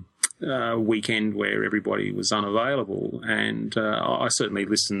weekend where everybody was unavailable, and I certainly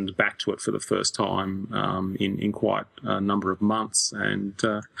listened back to it for the first time in quite a number of months, and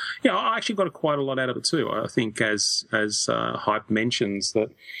I actually got quite a lot out of it too. I think as Hype mentions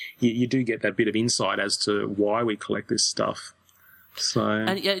that you do get that bit of insight as to why we collect this stuff. So,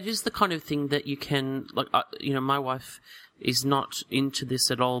 and yeah, it is the kind of thing that you can, like, my wife is not into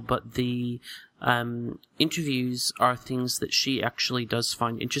this at all, but the interviews are things that she actually does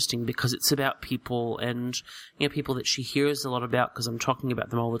find interesting because it's about people and, people that she hears a lot about because I'm talking about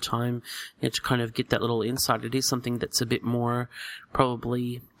them all the time, to kind of get that little insight. It is something that's a bit more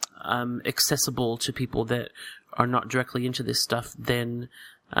probably accessible to people that are not directly into this stuff than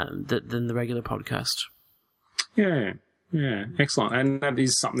the regular podcast. Yeah, excellent. And that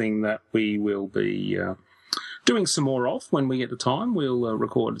is something that we will be doing some more of when we get the time. We'll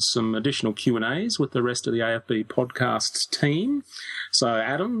record some additional Q&As with the rest of the AFB podcast team. So,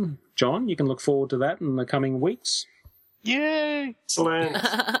 Adam, John, you can look forward to that in the coming weeks. Yay! Excellent.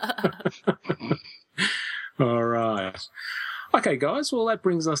 All right. Okay, guys, well, that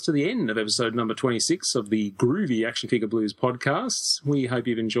brings us to the end of episode number 26 of the Groovy Action Figure Blues podcasts. We hope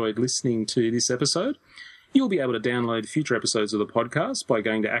you've enjoyed listening to this episode. You'll be able to download future episodes of the podcast by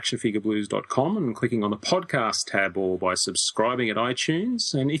going to actionfigureblues.com and clicking on the podcast tab, or by subscribing at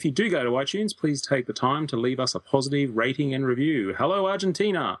iTunes. And if you do go to iTunes, please take the time to leave us a positive rating and review. Hello,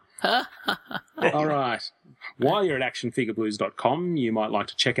 Argentina. All right. While you're at actionfigureblues.com, you might like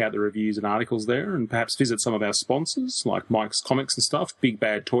to check out the reviews and articles there, and perhaps visit some of our sponsors like Mike's Comics and Stuff, Big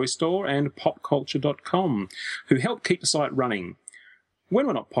Bad Toy Store, and popculture.com, who help keep the site running. When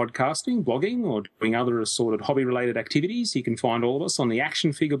we're not podcasting, blogging, or doing other assorted hobby-related activities, you can find all of us on the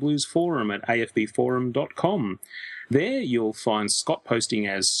Action Figure Blues forum at afbforum.com. There you'll find Scott posting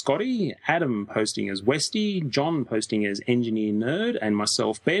as Scotty, Adam posting as Westy, John posting as Engineer Nerd, and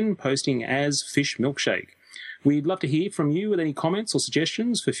myself, Ben, posting as Fish Milkshake. We'd love to hear from you with any comments or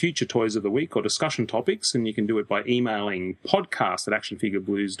suggestions for future Toys of the Week or discussion topics, and you can do it by emailing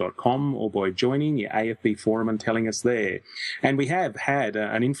podcast@actionfigureblues.com or by joining the AFB forum and telling us there. And we have had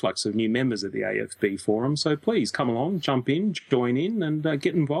an influx of new members at the AFB forum, so please come along, jump in, join in, and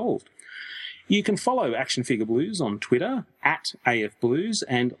get involved. You can follow Action Figure Blues on Twitter @AFBlues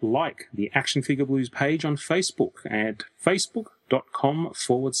and like the Action Figure Blues page on Facebook at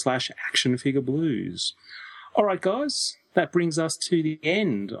facebook.com/actionfigureblues. All right, guys, that brings us to the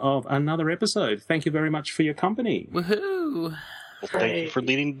end of another episode. Thank you very much for your company. Woohoo! Well, thank you for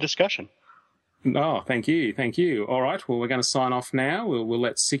leading the discussion. Oh, thank you. All right, well, we're going to sign off now. We'll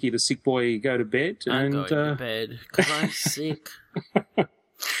let Sicky the sick boy go to bed. I'm going to bed because I'm sick.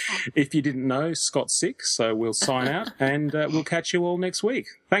 If you didn't know, Scott's sick, so we'll sign out, and we'll catch you all next week.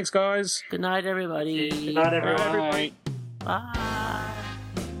 Thanks, guys. Good night, everybody. Good night, everybody. Bye.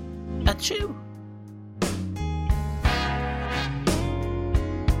 Achoo.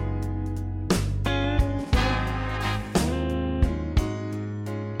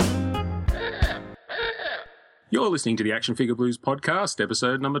 You're listening to the Action Figure Blues podcast,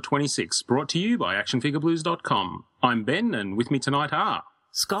 episode number 26, brought to you by actionfigureblues.com. I'm Ben, and with me tonight are...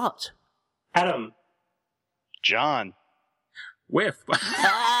 Scott. Adam. John. Whiff.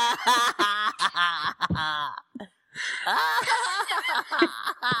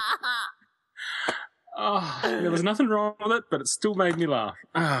 Oh, there was nothing wrong with it, but it still made me laugh.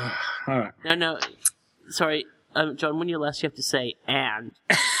 All right. No. Sorry, John, when you last, you have to say, and...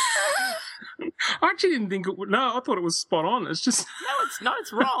 I actually didn't think it would. No, I thought it was spot on. It's just... No, it's not.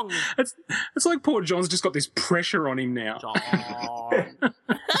 It's wrong. It's like poor John's just got this pressure on him now. John.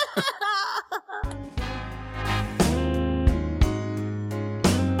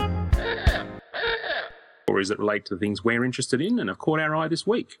 Stories that relate to the things we're interested in and have caught our eye this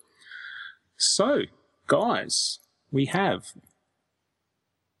week. So, guys, we have...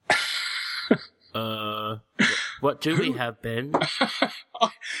 What do we have, Ben?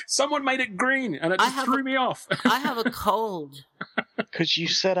 Someone made it green, and it just threw me off. I have a cold. Because you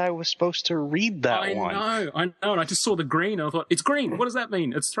said I was supposed to read that one. I know, and I just saw the green, and I thought, it's green, what does that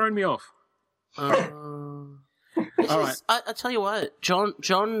mean? It's thrown me off. All right. I tell you what,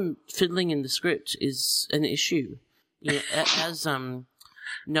 John fiddling in the script is an issue. You know, as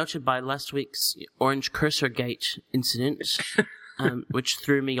noted by last week's Orange Cursor Gate incident, which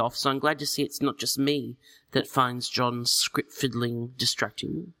threw me off. So I'm glad to see it's not just me that finds John's script fiddling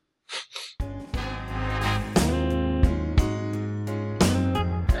distracting.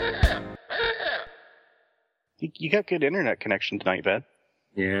 You got good internet connection tonight, Ben.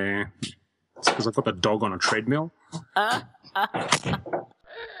 Yeah. It's because I've got the dog on a treadmill.